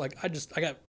class. Like I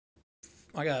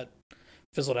got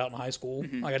fizzled out in high school.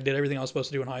 Like I did everything I was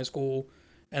supposed to do in high school.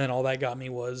 And then all that got me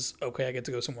was, okay, I get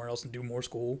to go somewhere else and do more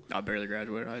school. I barely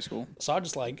graduated high school. So I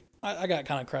just I got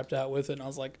kind of crapped out with it. And I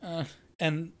was like,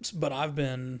 but I've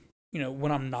been, when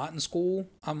I'm not in school,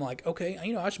 I'm like, okay,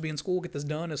 I should be in school, get this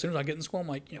done. As soon as I get in school, I'm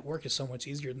like, work is so much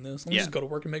easier than this. Let me just go to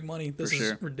work and make money. This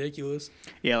is ridiculous.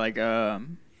 Yeah, like, I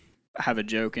have a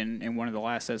joke in one of the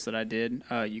last sets that I did.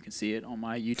 You can see it on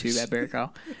my YouTube at Barry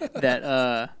Kyle.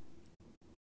 That,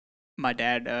 my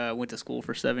dad went to school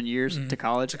for 7 years to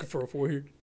college. For a 4-year.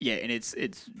 Yeah, and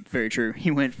it's very true. He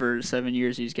went for 7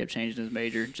 years. He just kept changing his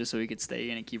major just so he could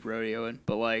stay in and keep rodeoing.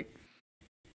 But like,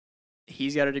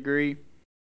 he's got a degree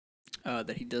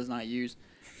that he does not use,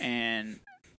 and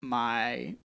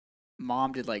my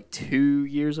mom did like 2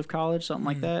 years of college, something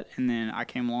like that, and then I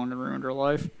came along and ruined her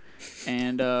life.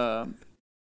 And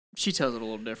she tells it a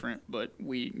little different, but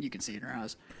you can see it in her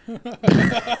eyes.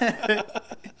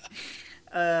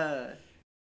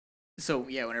 So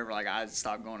yeah, whenever like I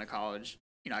stopped going to college,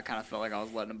 I kind of felt like I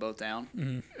was letting them both down.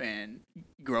 Mm-hmm. And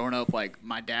growing up, like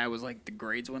my dad was like the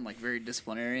grades one, like very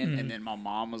disciplinarian, and then my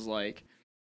mom was like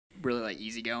really like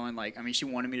easygoing. Like I mean, she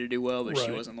wanted me to do well, but she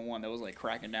wasn't the one that was like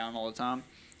cracking down all the time.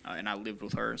 And I lived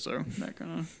with her, so that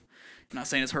kind of. Not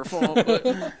saying it's her fault,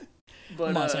 but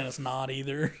I'm not saying it's not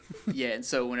either. Yeah, and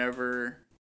so whenever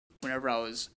I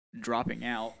was dropping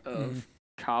out of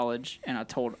college, and I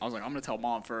was like, I'm gonna tell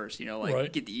mom first,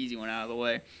 get the easy one out of the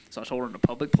way. So I told her in a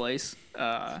public place.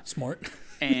 Smart.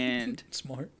 And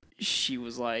smart. She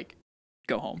was like,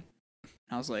 "Go home."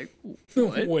 And I was like,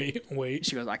 "What?" Wait.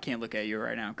 She goes, "I can't look at you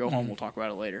right now. Go home. We'll talk about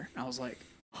it later." And I was like,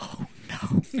 "Oh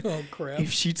no! Oh crap!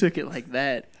 If she took it like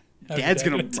that, Dad's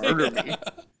gonna murder me.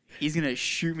 He's gonna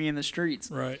shoot me in the streets."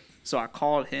 Right. So I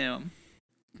called him.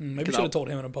 Maybe you should have told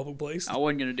him in a public place. I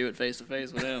wasn't gonna do it face to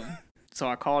face with him. So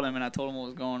I called him and I told him what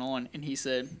was going on, and he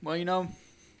said, "Well,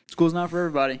 school's not for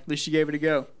everybody. At least you gave it a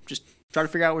go. Just try to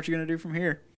figure out what you're gonna do from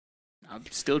here." I'm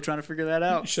still trying to figure that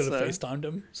out. You should have FaceTimed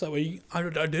him. So that way I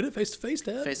did it face to face,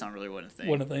 Dad. FaceTime really wasn't a thing.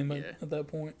 Wasn't a thing at that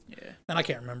point. Yeah. And I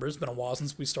can't remember. It's been a while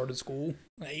since we started school.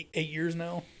 8 years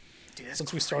now. Dude, that's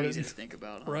since we started. To think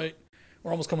about. Huh? Right.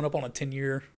 We're almost coming up on a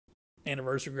 10-year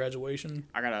anniversary graduation.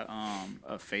 I got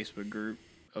a Facebook group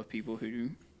of people who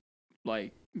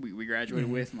like we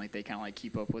graduated with, and like they kind of like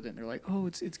keep up with it. And they're like, "Oh,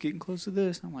 it's getting close to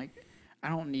this." And I'm like, I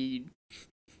don't need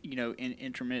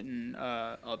intermittent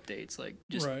updates. Like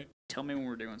just tell me when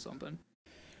we're doing something.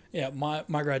 Yeah, my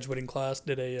graduating class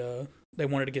did they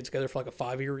wanted to get together for like a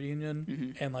 5-year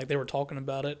reunion, and like they were talking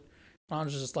about it. I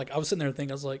was just like, I was sitting there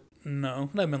thinking, I was like, no,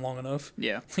 that hasn't been long enough.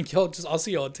 Yeah. Like, I'll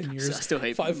see y'all in 10 years. I still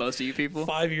hate most of you people.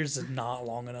 5 years is not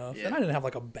long enough. Yeah. And I didn't have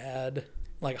like a bad,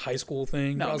 like, high school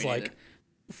thing. No, I was like,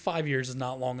 5 years is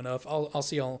not long enough. I'll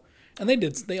see y'all. And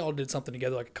they all did something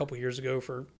together like a couple years ago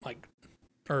for like,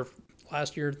 or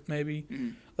last year maybe.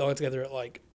 They all got together at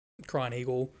like Crying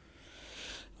Eagle.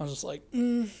 I was just like,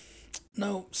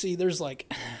 no, see, there's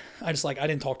like, I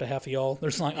didn't talk to half of y'all.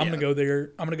 There's like, I'm gonna go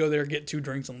there, get 2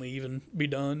 drinks and leave and be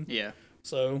done. Yeah.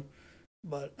 So,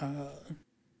 but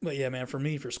yeah, man, for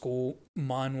me, for school,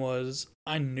 mine was,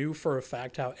 I knew for a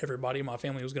fact how everybody in my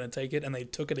family was gonna take it, and they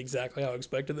took it exactly how I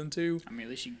expected them to. I mean, at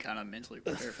least you kind of mentally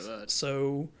prepare for that.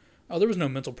 So, there was no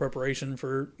mental preparation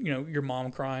for, your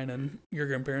mom crying and your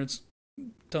grandparents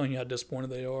telling you how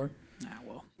disappointed they are. Ah,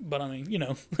 well. But I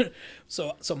mean,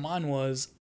 so mine was,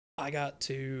 I got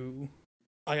to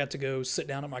go sit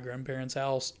down at my grandparents'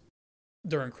 house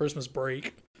during Christmas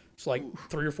break. It's like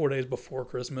 3 or 4 days before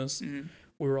Christmas. We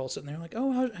were all sitting there like,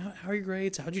 oh, how are your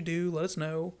grades? How'd you do? Let us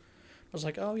know. I was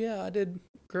like, oh yeah, I did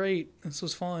great. This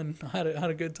was fun. I had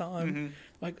a good time.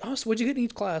 Like, oh, so what'd you get in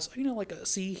each class? Like a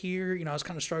C here. I was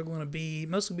kind of struggling a B,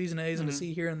 mostly B's and A's, and a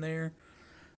C here and there.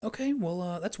 Okay,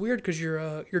 well, that's weird because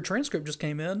your transcript just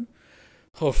came in.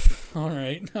 Oh, all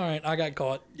right. I got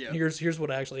caught. Yep. Here's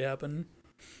what actually happened,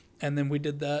 and then we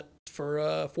did that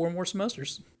for 4 more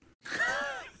semesters.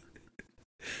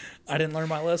 I didn't learn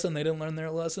my lesson. They didn't learn their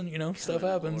lesson. Stuff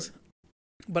happens. Lord.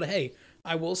 But hey,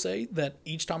 I will say that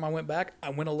each time I went back, I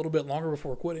went a little bit longer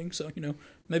before quitting. So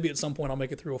maybe at some point I'll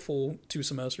make it through a full 2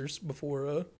 semesters before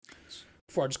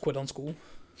I just quit on school.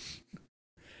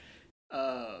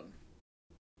 What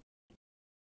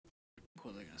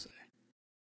was I gonna say?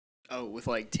 Oh, with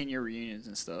like 10-year reunions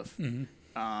and stuff.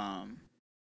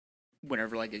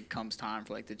 Whenever like it comes time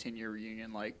for like the 10-year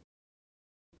reunion, like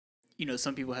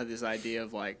some people have this idea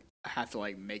of like I have to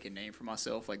like make a name for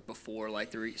myself like before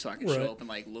like so I can show up and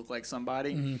like look like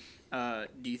somebody.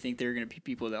 Do you think there are gonna be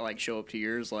people that like show up to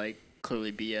yours like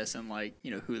clearly BS and like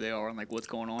who they are and like what's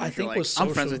going on? I think like,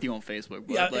 I'm friends with you on Facebook.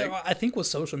 But, yeah, I think with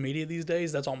social media these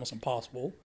days that's almost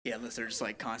impossible. Yeah, unless they're just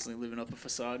like constantly living up a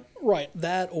facade. Right,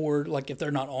 that or like if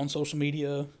they're not on social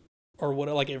media or what,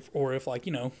 like if like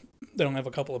they don't have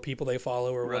a couple of people they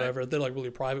follow or whatever, they're like really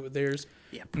private with theirs.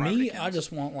 Yeah, me, accounts. I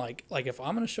just want like if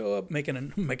I'm gonna show up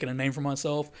making a name for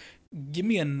myself, give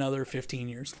me another 15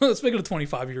 years. Let's make it a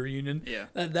 25-year reunion. Yeah.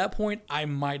 At that point, I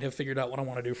might have figured out what I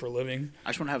want to do for a living. I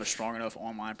just want to have a strong enough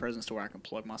online presence to where I can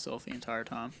plug myself the entire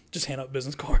time. Just hand out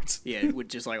business cards. Yeah, with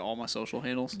just like all my social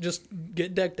handles. Just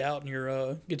get decked out in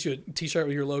your get you a t-shirt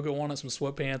with your logo on it, some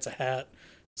sweatpants, a hat,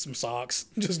 some socks.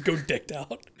 Just go decked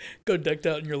out. Go decked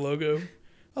out in your logo.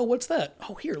 Oh, what's that?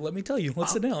 Oh, here, let me tell you.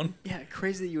 Let's sit down. Yeah,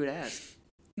 crazy that you would ask.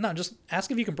 No, just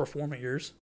ask if you can perform at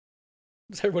yours.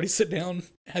 Does everybody sit down,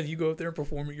 have you go up there and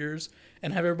perform at yours,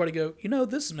 and have everybody go,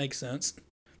 this makes sense.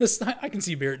 I can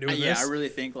see Barrett doing Yeah, this. I really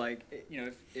think like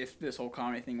if this whole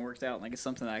comedy thing works out, like it's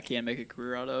something that I can make a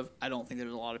career out of. I don't think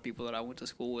there's a lot of people that I went to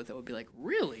school with that would be like,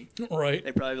 really? Right.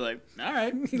 They'd probably be like, all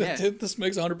right, yeah, This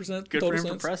makes 100% good total for him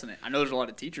sense. for pressing it. I know there's a lot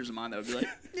of teachers of mine that would be like,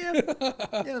 yeah,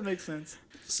 yeah, that makes sense.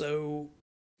 So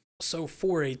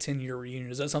for a 10-year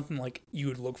reunion, is that something like you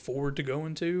would look forward to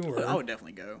going to? Or I would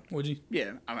definitely go. would you?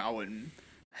 Yeah, I mean, I wouldn't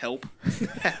help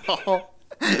at all.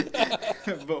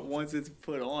 But once it's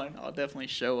put on, I'll definitely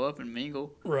show up and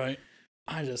mingle. Right.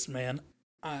 I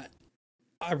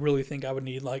really think I would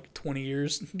need like 20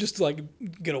 years just to like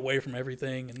get away from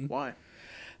everything. And Why?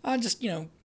 I just,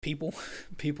 people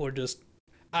are just,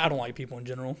 I don't like people in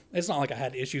general. It's not like I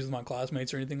had issues with my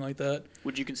classmates or anything like that.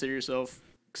 Would you consider yourself,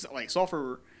 cause like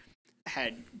Sulfur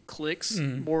had cliques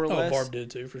more or less? Barb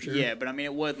did too, for sure. Yeah, but I mean,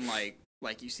 it wasn't like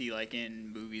you see like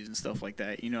in movies and stuff like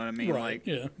that. You know what I mean? Right. Like,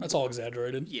 Yeah. That's all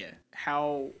exaggerated. yeah.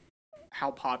 How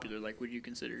popular like would you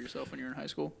consider yourself when you were in high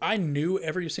school? I knew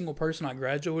every single person I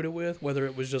graduated with, whether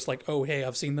it was just like, oh, hey,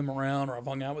 I've seen them around or I've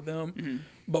hung out with them. Mm-hmm.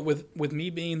 But with me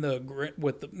being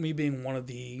me being one of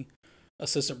the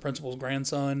assistant principal's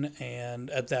grandson, and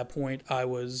at that point I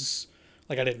was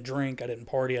like, I didn't drink, I didn't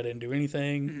party, I didn't do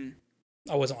anything. Mm-hmm.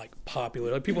 I wasn't like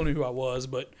popular. Like people knew who I was,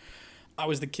 but I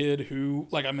was the kid who,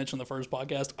 like I mentioned in the first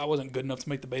podcast, I wasn't good enough to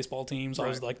make the baseball team. So I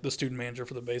was like the student manager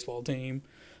for the baseball team.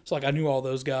 So like I knew all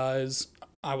those guys.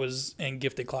 I was in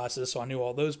gifted classes, so I knew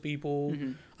all those people.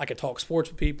 Mm-hmm. I could talk sports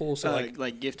with people. So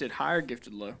like gifted high or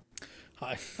gifted low?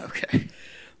 hi. Okay.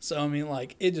 So I mean,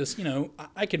 like it just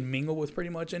I could mingle with pretty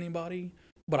much anybody,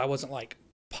 but I wasn't like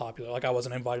popular. Like I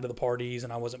wasn't invited to the parties,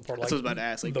 and I wasn't part of like That's what I was about to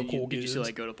ask. Like, the did cool you kids. still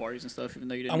like go to parties and stuff even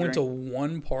though you didn't? I went to drink?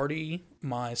 one party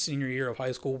my senior year of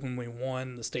high school when we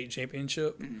won the state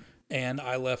championship, and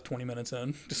I left 20 minutes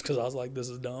in just because I was like, this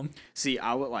is dumb. See,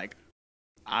 I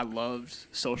loved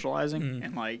socializing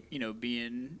and like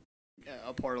being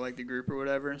a part of like the group or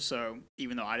whatever. So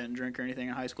even though I didn't drink or anything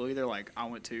in high school either, like I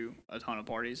went to a ton of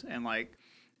parties and like.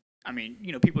 I mean,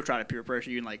 people try to peer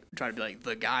pressure you and like try to be like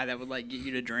the guy that would like get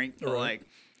you to drink, but like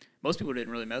most people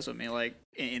didn't really mess with me like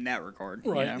in that regard.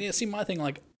 Right. You know? Yeah. See, my thing,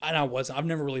 like, I've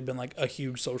never really been like a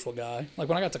huge social guy. Like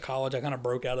when I got to college, I kind of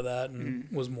broke out of that and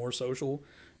was more social.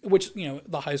 Which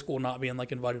the high school not being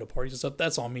like invited to parties and stuff,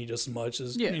 that's on me just as much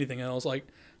as anything else. Like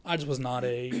I just was not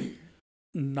a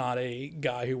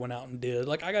guy who went out and did.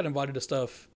 Like I got invited to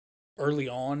stuff early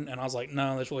on, and I was like,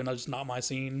 no, that's really just not my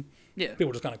scene. Yeah.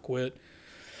 People just kind of quit.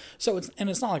 So it's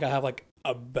not like I have like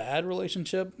a bad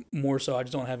relationship. More so, I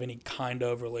just don't have any kind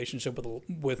of relationship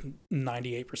with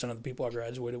 98% of the people I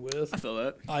graduated with. I feel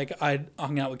that. Like I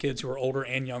hung out with kids who were older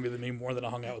and younger than me more than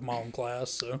I hung out with my own class.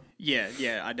 So Yeah,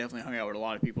 I definitely hung out with a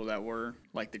lot of people that were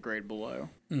like the grade below,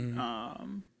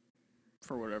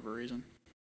 for whatever reason.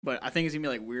 But I think it's gonna be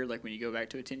like weird, like when you go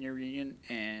back to a 10-year reunion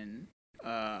and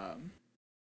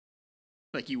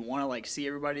like you want to like see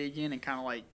everybody again and kind of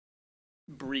like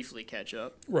briefly catch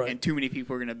up, right. And too many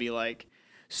people are gonna be like,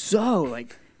 so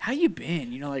like how you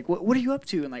been? Like what are you up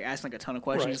to? And like asking like a ton of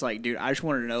questions. Right. Like, dude, I just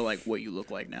wanted to know like what you look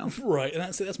like now. Right, and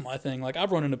that's my thing. Like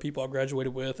I've run into people I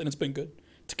graduated with, and it's been good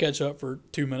to catch up for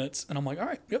 2 minutes. And I'm like, all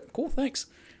right, yep, cool, thanks.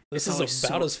 This is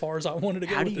about as far as I wanted to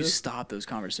go. How do with you this. stop those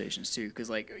conversations too? Because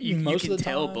like you Most can of the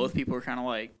tell time- both people are kind of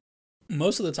like,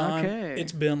 Most of the time, Okay.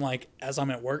 it's been like as I'm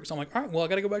at work, so I'm like, all right, well, I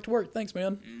got to go back to work. Thanks,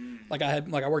 man. Like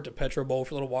I worked at Petro Bowl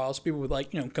for a little while, so people would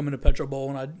like come into Petro Bowl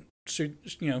and I'd shoot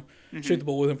the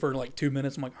ball with them for like 2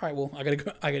 minutes. I'm like, all right, well,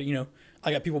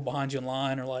 I got people behind you in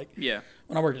line, or like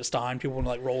when I worked at Stein, people would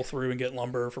like roll through and get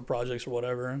lumber for projects or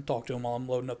whatever, and talk to them while I'm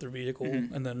loading up their vehicle,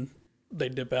 and then they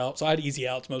dip out. So I had easy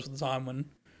outs most of the time when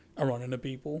I run into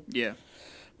people. Yeah.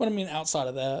 But I mean, outside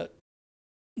of that,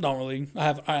 don't really. I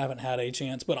haven't had a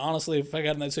chance. But honestly, if I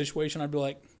got in that situation, I'd be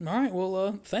like, all right,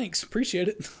 well, thanks, appreciate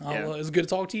it. It's good to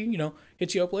talk to you.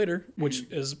 Hit you up later, which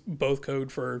is both code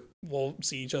for we'll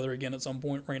see each other again at some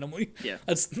point randomly. Yeah.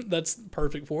 That's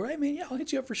perfect for. Hey man, yeah, I'll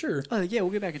hit you up for sure. Oh yeah,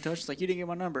 we'll get back in touch. It's like you didn't get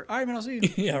my number. All right, man, I'll see you.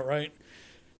 Yeah, right.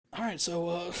 All right,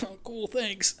 so cool,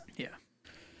 thanks. Yeah.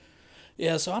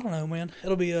 Yeah, so I don't know, man.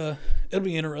 It'll be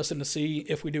interesting to see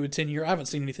if we do a 10-year. I haven't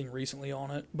seen anything recently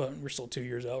on it, but we're still 2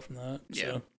 years out from that. Yeah.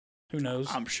 So who knows?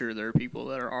 I'm sure there are people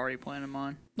that are already planning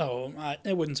mine. No,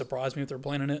 it wouldn't surprise me if they're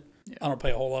planning it. Yeah. I don't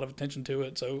pay a whole lot of attention to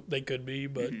it, so they could be,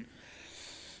 but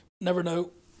never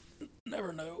know.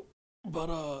 Never know.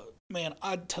 But man,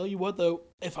 I'd tell you what though,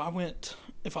 if I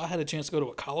had a chance to go to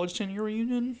a college 10-year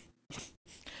reunion,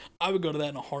 I would go to that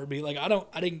in a heartbeat. Like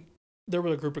there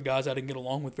were a group of guys I didn't get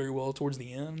along with very well towards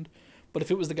the end, but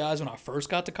if it was the guys when I first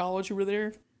got to college who were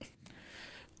there,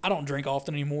 I don't drink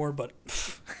often anymore, but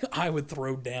I would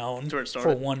throw down That's where it for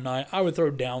started. one night. I would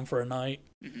throw down for a night.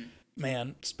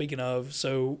 Man, speaking of,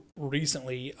 so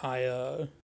recently I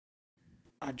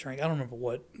drank. I don't remember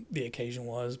what the occasion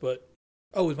was, but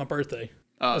it was my birthday.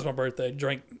 It was my birthday.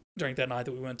 Drank that night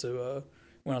that we went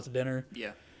out to dinner.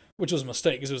 Yeah. Which was a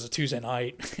mistake because it was a Tuesday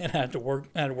night and I had to work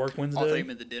Wednesday. I thought you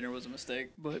meant the dinner was a mistake,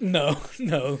 but no,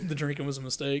 the drinking was a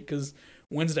mistake because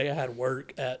Wednesday I had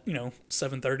work at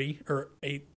 7:30 or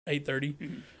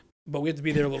 8:30, but we had to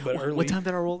be there a little bit early. What time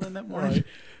did I roll in that morning? Right.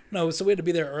 No, so we had to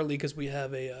be there early because we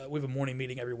have a morning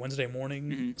meeting every Wednesday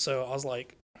morning. So I was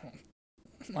like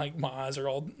my eyes are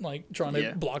all like trying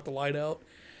to block the light out,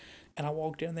 and I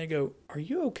walked in. They go, "Are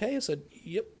you okay?" I said,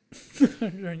 "Yep."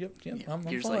 yep, I'm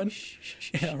fine. Like,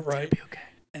 shh, yeah, right. Be okay.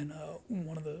 And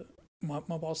one of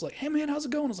my boss was like, "Hey man, how's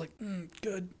it going?" I was like,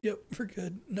 "Good. Yep, we're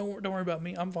good. No, don't worry about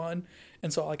me. I'm fine."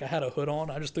 And so I had a hood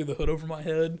on. I just threw the hood over my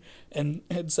head and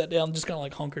had sat down, just kind of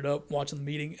like hunkered up, watching the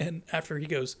meeting. And after he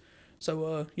goes,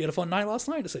 "So you had a fun night last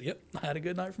night?" I said, "Yep, I had a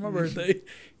good night for my birthday."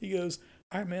 He goes,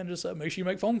 "All right, man, just make sure you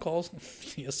make phone calls."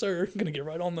 Yes, sir. I'm gonna get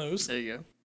right on those. There you go.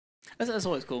 That's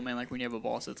always cool, man. Like when you have a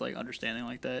boss that's like understanding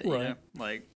like that, right? You know?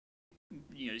 Like,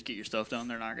 just get your stuff done.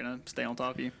 They're not gonna stay on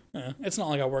top of you. Yeah, it's not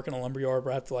like I work in a lumberyard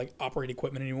where I have to like operate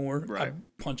equipment anymore. Right.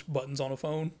 I punch buttons on a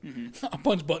phone. I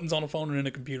punch buttons on a phone and in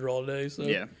a computer all day. So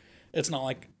yeah, it's not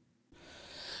like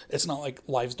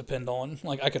lives depend on.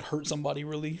 Like I could hurt somebody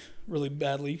really, really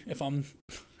badly if I'm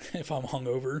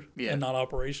hungover and not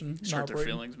operation. Hurt their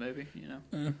feelings, maybe.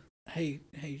 Hey,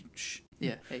 shh.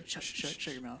 Yeah. Hey, shut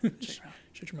your mouth.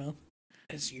 Shut your mouth.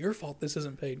 It's your fault this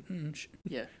isn't paid.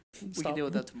 Yeah. We can deal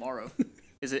with that tomorrow.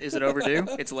 Is it overdue?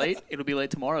 It's late? It'll be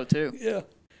late tomorrow too. Yeah.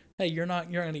 Hey, you're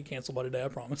gonna get canceled by today, I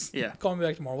promise. Yeah. Call me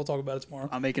back tomorrow. We'll talk about it tomorrow.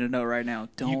 I'm making a note right now.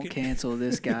 Don't cancel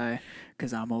this guy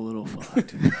because I'm a little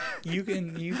fucked. You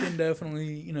can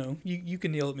definitely, you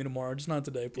can yell at me tomorrow, just not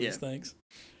today, please. Yeah. Thanks.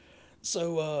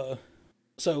 So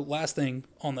last thing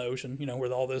on the ocean,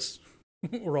 where all this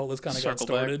kind of got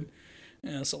started.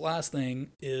 Yeah. So last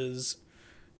thing is,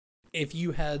 if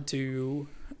you had to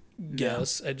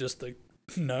guess at just the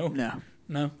no,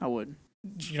 I wouldn't.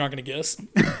 You're not gonna guess.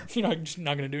 You're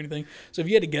not gonna do anything. So if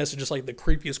you had to guess at just like the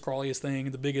creepiest, crawliest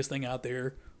thing, the biggest thing out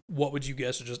there, what would you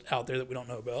guess is just out there that we don't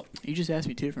know about? You just asked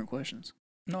me two different questions.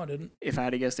 No, I didn't. If I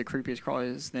had to guess the creepiest,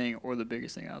 crawliest thing or the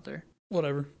biggest thing out there,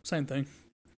 whatever, same thing.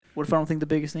 What if I don't think the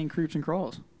biggest thing creeps and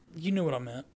crawls? You knew what I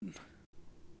meant.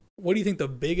 What do you think the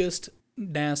biggest,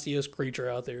 nastiest creature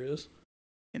out there is?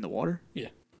 In the water? Yeah.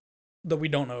 That we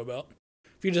don't know about.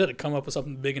 If you just had to come up with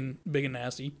something big and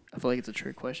nasty. I feel like it's a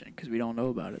trick question because we don't know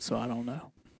about it, so I don't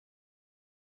know.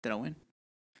 Did I win?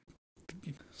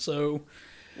 So,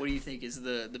 what do you think is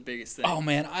the biggest thing? Oh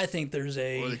man, I think there's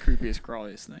or the creepiest,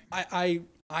 crawliest thing. I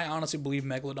honestly believe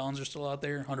megalodons are still out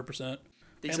there, 100%.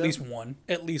 At least one.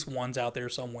 At least one's out there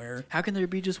somewhere. How can there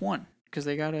be just one? Because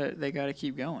they gotta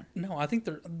keep going. No, I think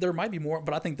there might be more,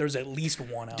 but I think there's at least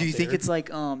one out there. Do you think it's like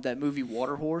that movie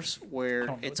Water Horse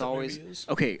where it's always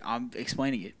okay? I'm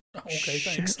explaining it. Okay,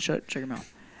 thanks. Shut your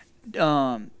mouth.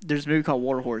 There's a movie called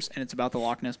Water Horse, and it's about the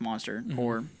Loch Ness monster,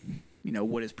 or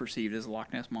what is perceived as the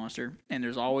Loch Ness monster. And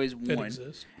there's always one. It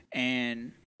exists.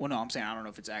 And no, I'm saying I don't know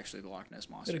if it's actually the Loch Ness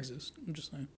monster. It exists. I'm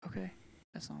just saying. Okay,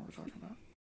 that's not what we're talking about.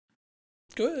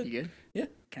 Go ahead. You good? Yeah.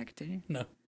 Can I continue? No.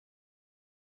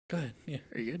 Go ahead. Yeah.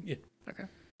 Are you good? Yeah. Okay.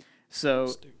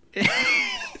 So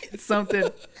it's something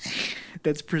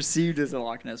that's perceived as a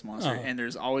Loch Ness monster, and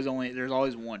there's always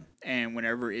one. And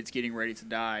whenever it's getting ready to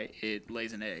die, it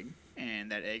lays an egg,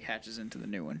 and that egg hatches into the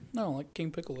new one. No, like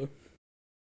King Piccolo.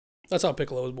 That's how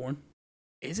Piccolo was born.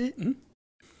 Is it? Mm-hmm.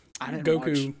 I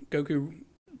didn't Goku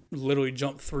literally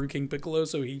jumped through King Piccolo,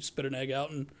 so he spit an egg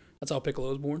out, and that's how Piccolo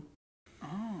was born.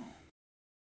 Oh.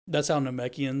 That's how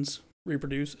Namekians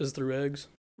reproduce, is through eggs.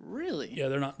 Really? Yeah,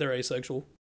 they're asexual.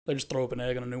 They just throw up an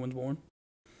egg and a new one's born.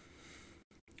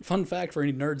 Fun fact for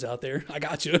any nerds out there. I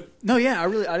got you. No, yeah,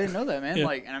 I didn't know that, man. Yeah.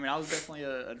 Like, and I mean, I was definitely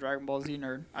a Dragon Ball Z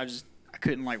nerd. I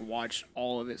couldn't like watch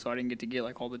all of it, so I didn't get to get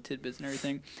like all the tidbits and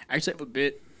everything. I actually have a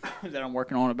bit that I'm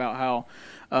working on about how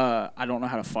I don't know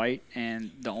how to fight, and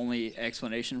the only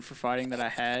explanation for fighting that I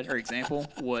had or example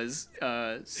was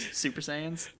Super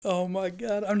Saiyans. Oh my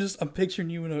god, I'm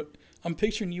picturing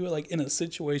you like in a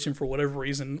situation for whatever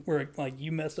reason where like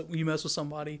you mess with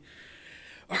somebody.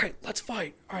 All right, let's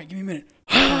fight. All right, give me a minute.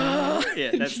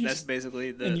 Yeah, that's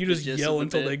basically the. And you just yell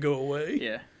until they go away.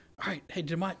 Yeah. All right, hey,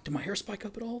 did my hair spike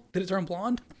up at all? Did it turn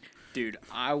blonde? Dude,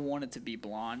 I wanted to be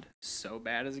blonde so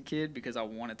bad as a kid because I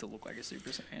wanted to look like a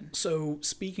Super Saiyan. So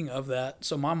speaking of that,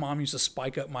 so my mom used to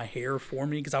spike up my hair for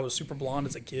me because I was super blonde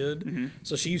as a kid. Mm-hmm.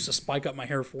 So she used to spike up my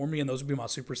hair for me, and those would be my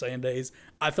Super Saiyan days.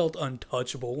 I felt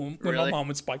untouchable when my mom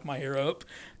would spike my hair up.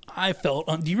 I felt.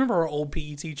 Do you remember our old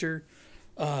PE teacher?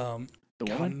 The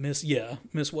God, woman?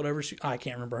 Miss whatever I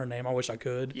can't remember her name. I wish I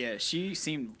could. Yeah, she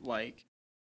seemed like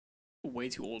way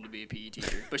too old to be a PE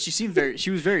teacher, but she was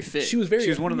very fit. She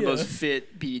was one of the most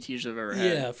fit PE teachers I've ever had.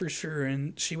 Yeah, for sure.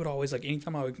 And she would always like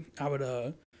anytime I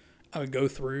would go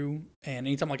through, and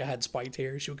anytime like I had spiked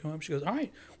hair, she would come up. She goes, "All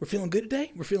right, we're feeling good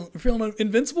today. We're feeling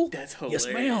invincible." That's hilarious,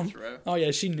 yes, ma'am. Bro. Oh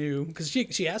yeah, she knew because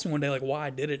she asked me one day like why I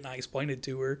did it, and I explained it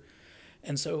to her.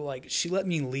 And so like she let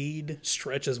me lead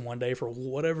stretches one day for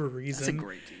whatever reason. That's a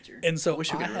great teacher. And so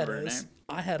wish we could remember her name.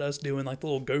 I had us doing like the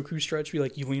little Goku stretch. Be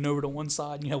like you lean over to one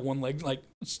side and you have one leg like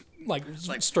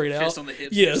straight out. Fist on the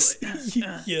hips. Yes,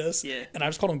 Like, yes. Yeah. And I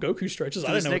just called them Goku stretches. So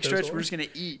I this didn't know next what those stretch, were. we're just gonna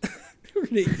eat. We're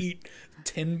gonna eat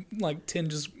 10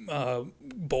 just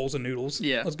bowls of noodles.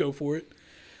 Yeah. Let's go for it.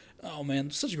 Oh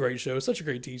man, such a great show, such a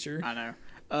great teacher. I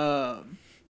know.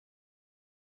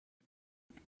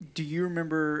 Do you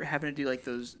remember having to do like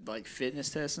those like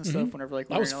fitness tests and stuff whenever like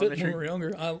I was in fit when we elementary? were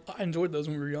younger. I enjoyed those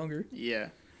when we were younger. Yeah.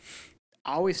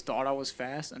 I always thought I was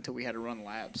fast until we had to run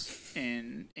laps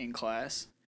in class.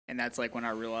 And that's like when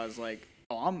I realized like,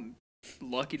 oh, I'm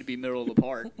lucky to be middle of the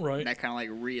park. Right. And that kind of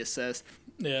like reassessed.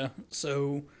 Yeah.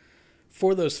 So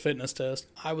for those fitness tests,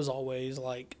 I was always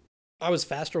like I was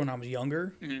faster when I was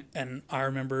younger, and I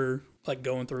remember like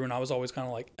going through and I was always kind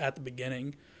of like at the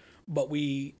beginning, but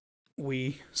we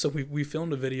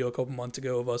filmed a video a couple months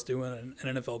ago of us doing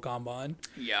an NFL combine.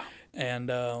 Yeah.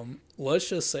 And let's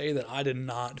just say that I did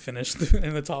not finish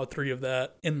in the top 3 of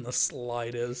that in the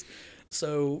slightest.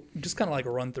 So just kind of like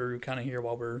run through kind of here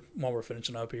while we're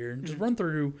finishing up here. Just run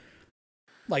through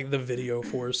like the video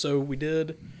for us. So we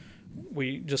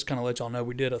just kind of let y'all know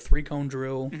we did a 3-cone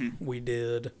drill. We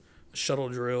did a shuttle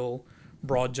drill,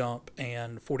 broad jump,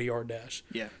 and 40-yard dash.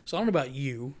 Yeah. So I don't know about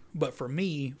you, but for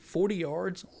me, 40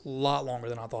 yards, a lot longer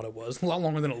than I thought it was. A lot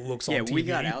longer than it looks on TV. Yeah, we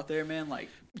got out there, man, like,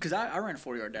 because I ran a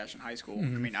 40-yard dash in high school. I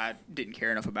mean, I didn't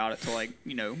care enough about it to, like,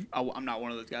 you know, I'm not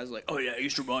one of those guys like, oh, yeah, I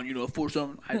used to run, you know,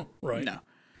 4-7. Right. No.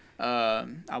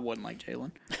 I wasn't like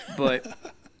Jalen. But,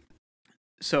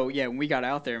 so, yeah, when we got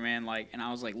out there, man, like, and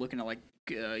I was, like, looking at, like,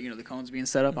 you know, the cones being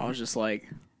set up, I was just like,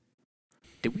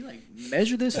 did we, like,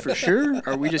 measure this for sure?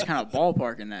 Or are we just kind of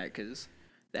ballparking that? Because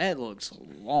that looks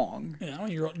long. Yeah, I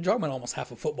mean, you're talking about almost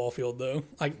half a football field, though.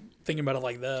 Like, thinking about it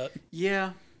like that.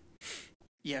 Yeah.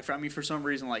 Yeah, for some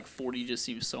reason, like, 40 just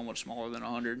seems so much smaller than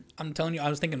 100. I'm telling you, I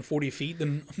was thinking 40 feet,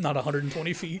 then not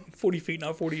 120 feet. 40 feet,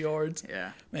 not 40 yards.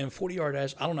 Yeah. Man, 40-yard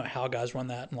dash, I don't know how guys run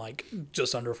that in, like,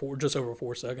 just over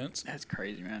 4 seconds. That's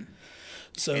crazy, man.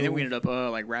 So, And then we ended up,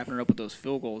 like, wrapping it up with those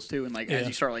field goals, too. And, like, as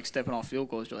you start, like, stepping off field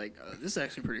goals, you're like, this is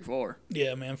actually pretty far.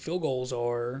 yeah, man, field goals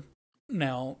are...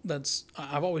 Now,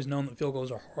 I've always known that field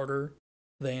goals are harder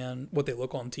than what they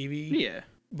look on TV. Yeah.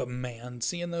 But man,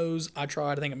 seeing those, I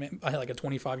tried. I think I had like a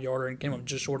 25-yarder and came up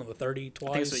just short of the 30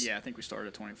 twice. I think we started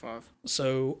at 25.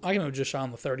 So I came up just shy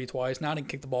on the 30 twice. Now I didn't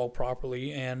kick the ball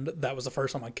properly, and that was the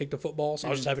first time I kicked a football. So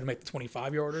I was just happy to make the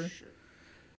 25-yarder. Sure.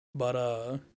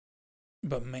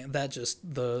 But man, that just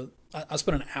I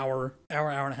spent an hour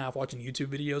and a half watching YouTube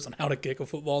videos on how to kick a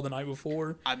football the night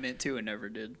before. I meant to and never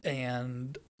did.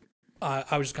 And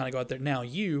I was just kind of go out there. Now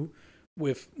you,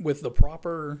 with the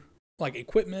proper like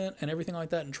equipment and everything like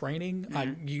that and training,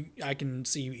 I can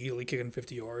see you easily kicking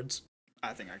 50 yards.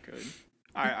 I think I could.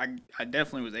 I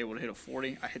definitely was able to hit a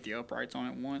 40. I hit the uprights on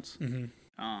it once. And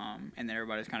then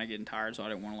everybody's kind of getting tired, so I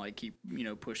didn't want to like keep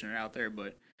pushing it out there.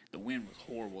 But the wind was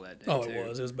horrible that day. Oh, too.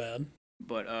 it was bad.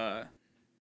 But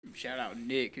shout out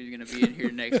Nick, who's gonna be in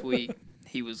here next week.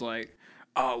 He was like,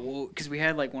 oh well, because we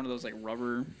had like one of those like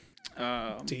rubber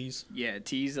Tees. Yeah,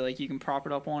 tees that like you can prop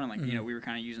it up on, and like we were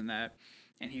kind of using that.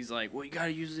 And he's like, well, you got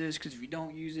to use this because if you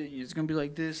don't use it, it's going to be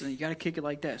like this, and you got to kick it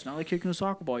like that. It's not like kicking a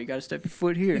soccer ball. You got to step your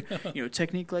foot here.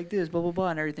 Technique like this, blah, blah, blah,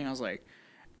 and everything. I was like,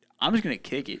 I'm just going to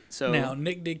kick it. So now,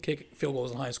 Nick did kick field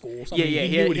goals in high school. So, yeah,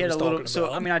 he had a little. So,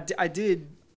 about. I mean, I did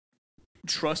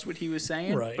trust what he was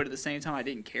saying, right. But at the same time, I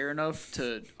didn't care enough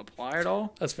to apply it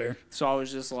all. That's fair. So I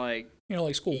was just like,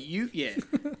 like school. Yeah.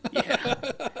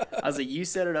 I was like, you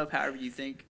set it up however you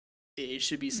think it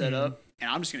should be set up, and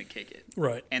I'm just going to kick it.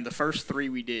 Right. And the first 3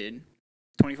 we did,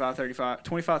 25,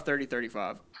 30,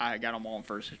 35. I got them all in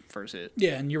first hit.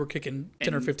 Yeah, and you were kicking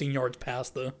 10 or 15 yards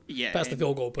past the the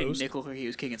field goal post. And Nick looked like he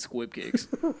was kicking squib kicks.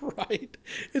 Right.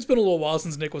 It's been a little while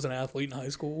since Nick was an athlete in high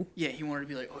school. Yeah, he wanted to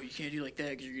be like, oh, you can't do like that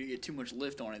because you're going to get too much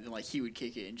lift on it. Then like he would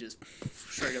kick it and just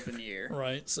straight up in the air.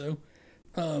 Right. So,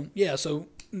 so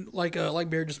like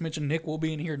Bear just mentioned, Nick will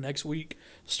be in here next week,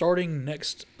 starting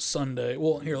next Sunday.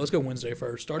 Well, here, let's go Wednesday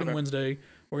first. Starting Wednesday,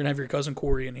 we're going to have your cousin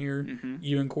Corey in here.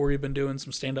 You and Corey have been doing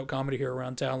some stand-up comedy here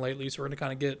around town lately, so we're going to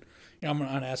kind of get, I'm going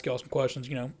to ask y'all some questions,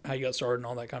 how you got started and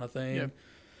all that kind of thing. Yep.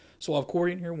 So we'll have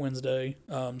Corey in here Wednesday.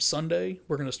 Sunday,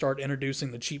 we're going to start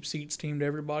introducing the Cheap Seats team to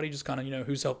everybody, just kind of,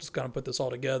 who's helped us kind of put this all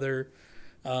together.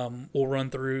 We'll run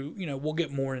through, we'll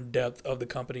get more in depth of the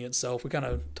company itself. We kind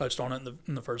of touched on it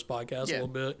in the first podcast a little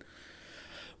bit.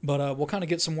 But we'll kind of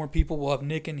get some more people. We'll have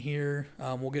Nick in here.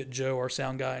 We'll get Joe, our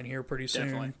sound guy, in here pretty soon.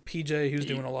 Definitely. PJ, who's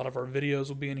doing a lot of our videos,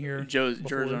 will be in here. Joe's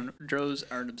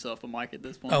earned himself a mic at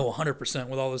this point. Oh, 100%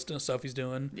 with all this stuff he's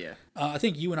doing. Yeah. I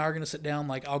think you and I are going to sit down.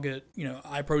 Like, I'll get,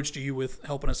 I approached you with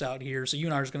helping us out here. So you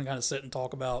and I are just going to kind of sit and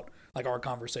talk about, like, our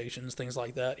conversations, things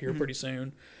like that here pretty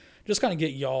soon. Just kind of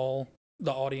get y'all,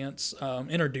 the audience,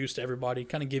 introduced to everybody,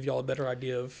 kind of give y'all a better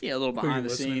idea of a little who behind you're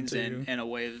the scenes listening to. and a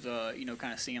way of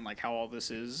kind of seeing like how all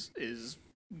this is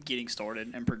getting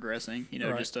started and progressing.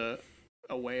 Right. Just a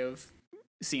way of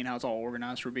seeing how it's all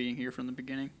organized for being here from the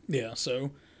beginning. Yeah,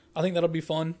 so I think that'll be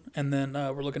fun. And then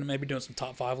we're looking at maybe doing some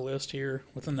top 5 list here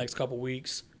within the next couple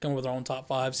weeks. Come up with our own top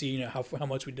 5, see how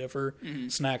much we differ.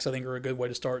 Snacks, I think, are a good way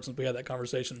to start since we had that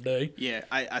conversation today. Yeah,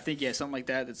 I think something like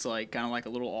that's like kind of like a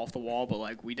little off the wall, but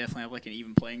like we definitely have like an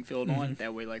even playing field on.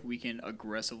 That way, like we can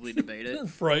aggressively debate it.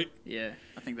 Right. Yeah,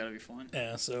 I think that'll be fun.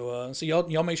 Yeah. So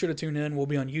y'all make sure to tune in. We'll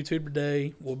be on YouTube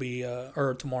today. We'll be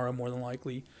or tomorrow more than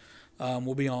likely.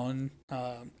 We'll be on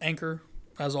Anchor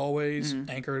as always.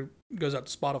 Anchor goes out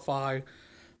to Spotify.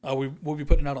 We'll be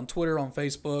putting it out on Twitter, on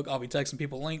Facebook. I'll be texting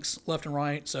people links left and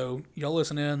right. So y'all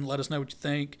listen in. Let us know what you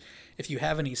think. If you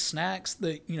have any snacks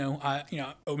that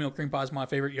oatmeal cream pie is my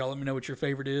favorite. Y'all let me know what your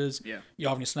favorite is. Yeah. Y'all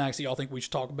have any snacks that y'all think we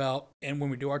should talk about? And when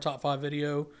we do our top 5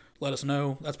 video, let us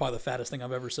know. That's probably the fattest thing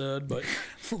I've ever said, but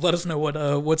let us know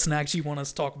what snacks you want us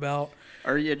to talk about.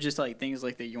 Or just like things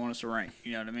like that you want us to rank.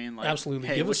 You know what I mean? Like, Absolutely.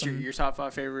 Hey, Give what's us your top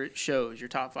 5 favorite shows? Your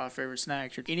top 5 favorite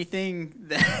snacks? Or anything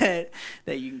that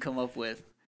you can come up with.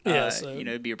 Yeah, so,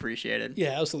 it'd be appreciated.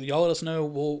 Yeah, absolutely. Y'all let us know.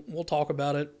 We'll talk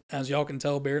about it. As y'all can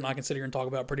tell, Barrett and I can sit here and talk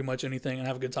about pretty much anything and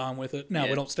have a good time with it. Now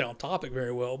we don't stay on topic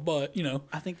very well, but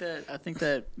I think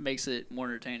that makes it more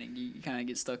entertaining. You kind of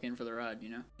get stuck in for the ride,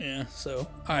 Yeah. So,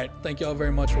 all right. Thank y'all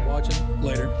very much for watching.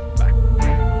 Later. Bye.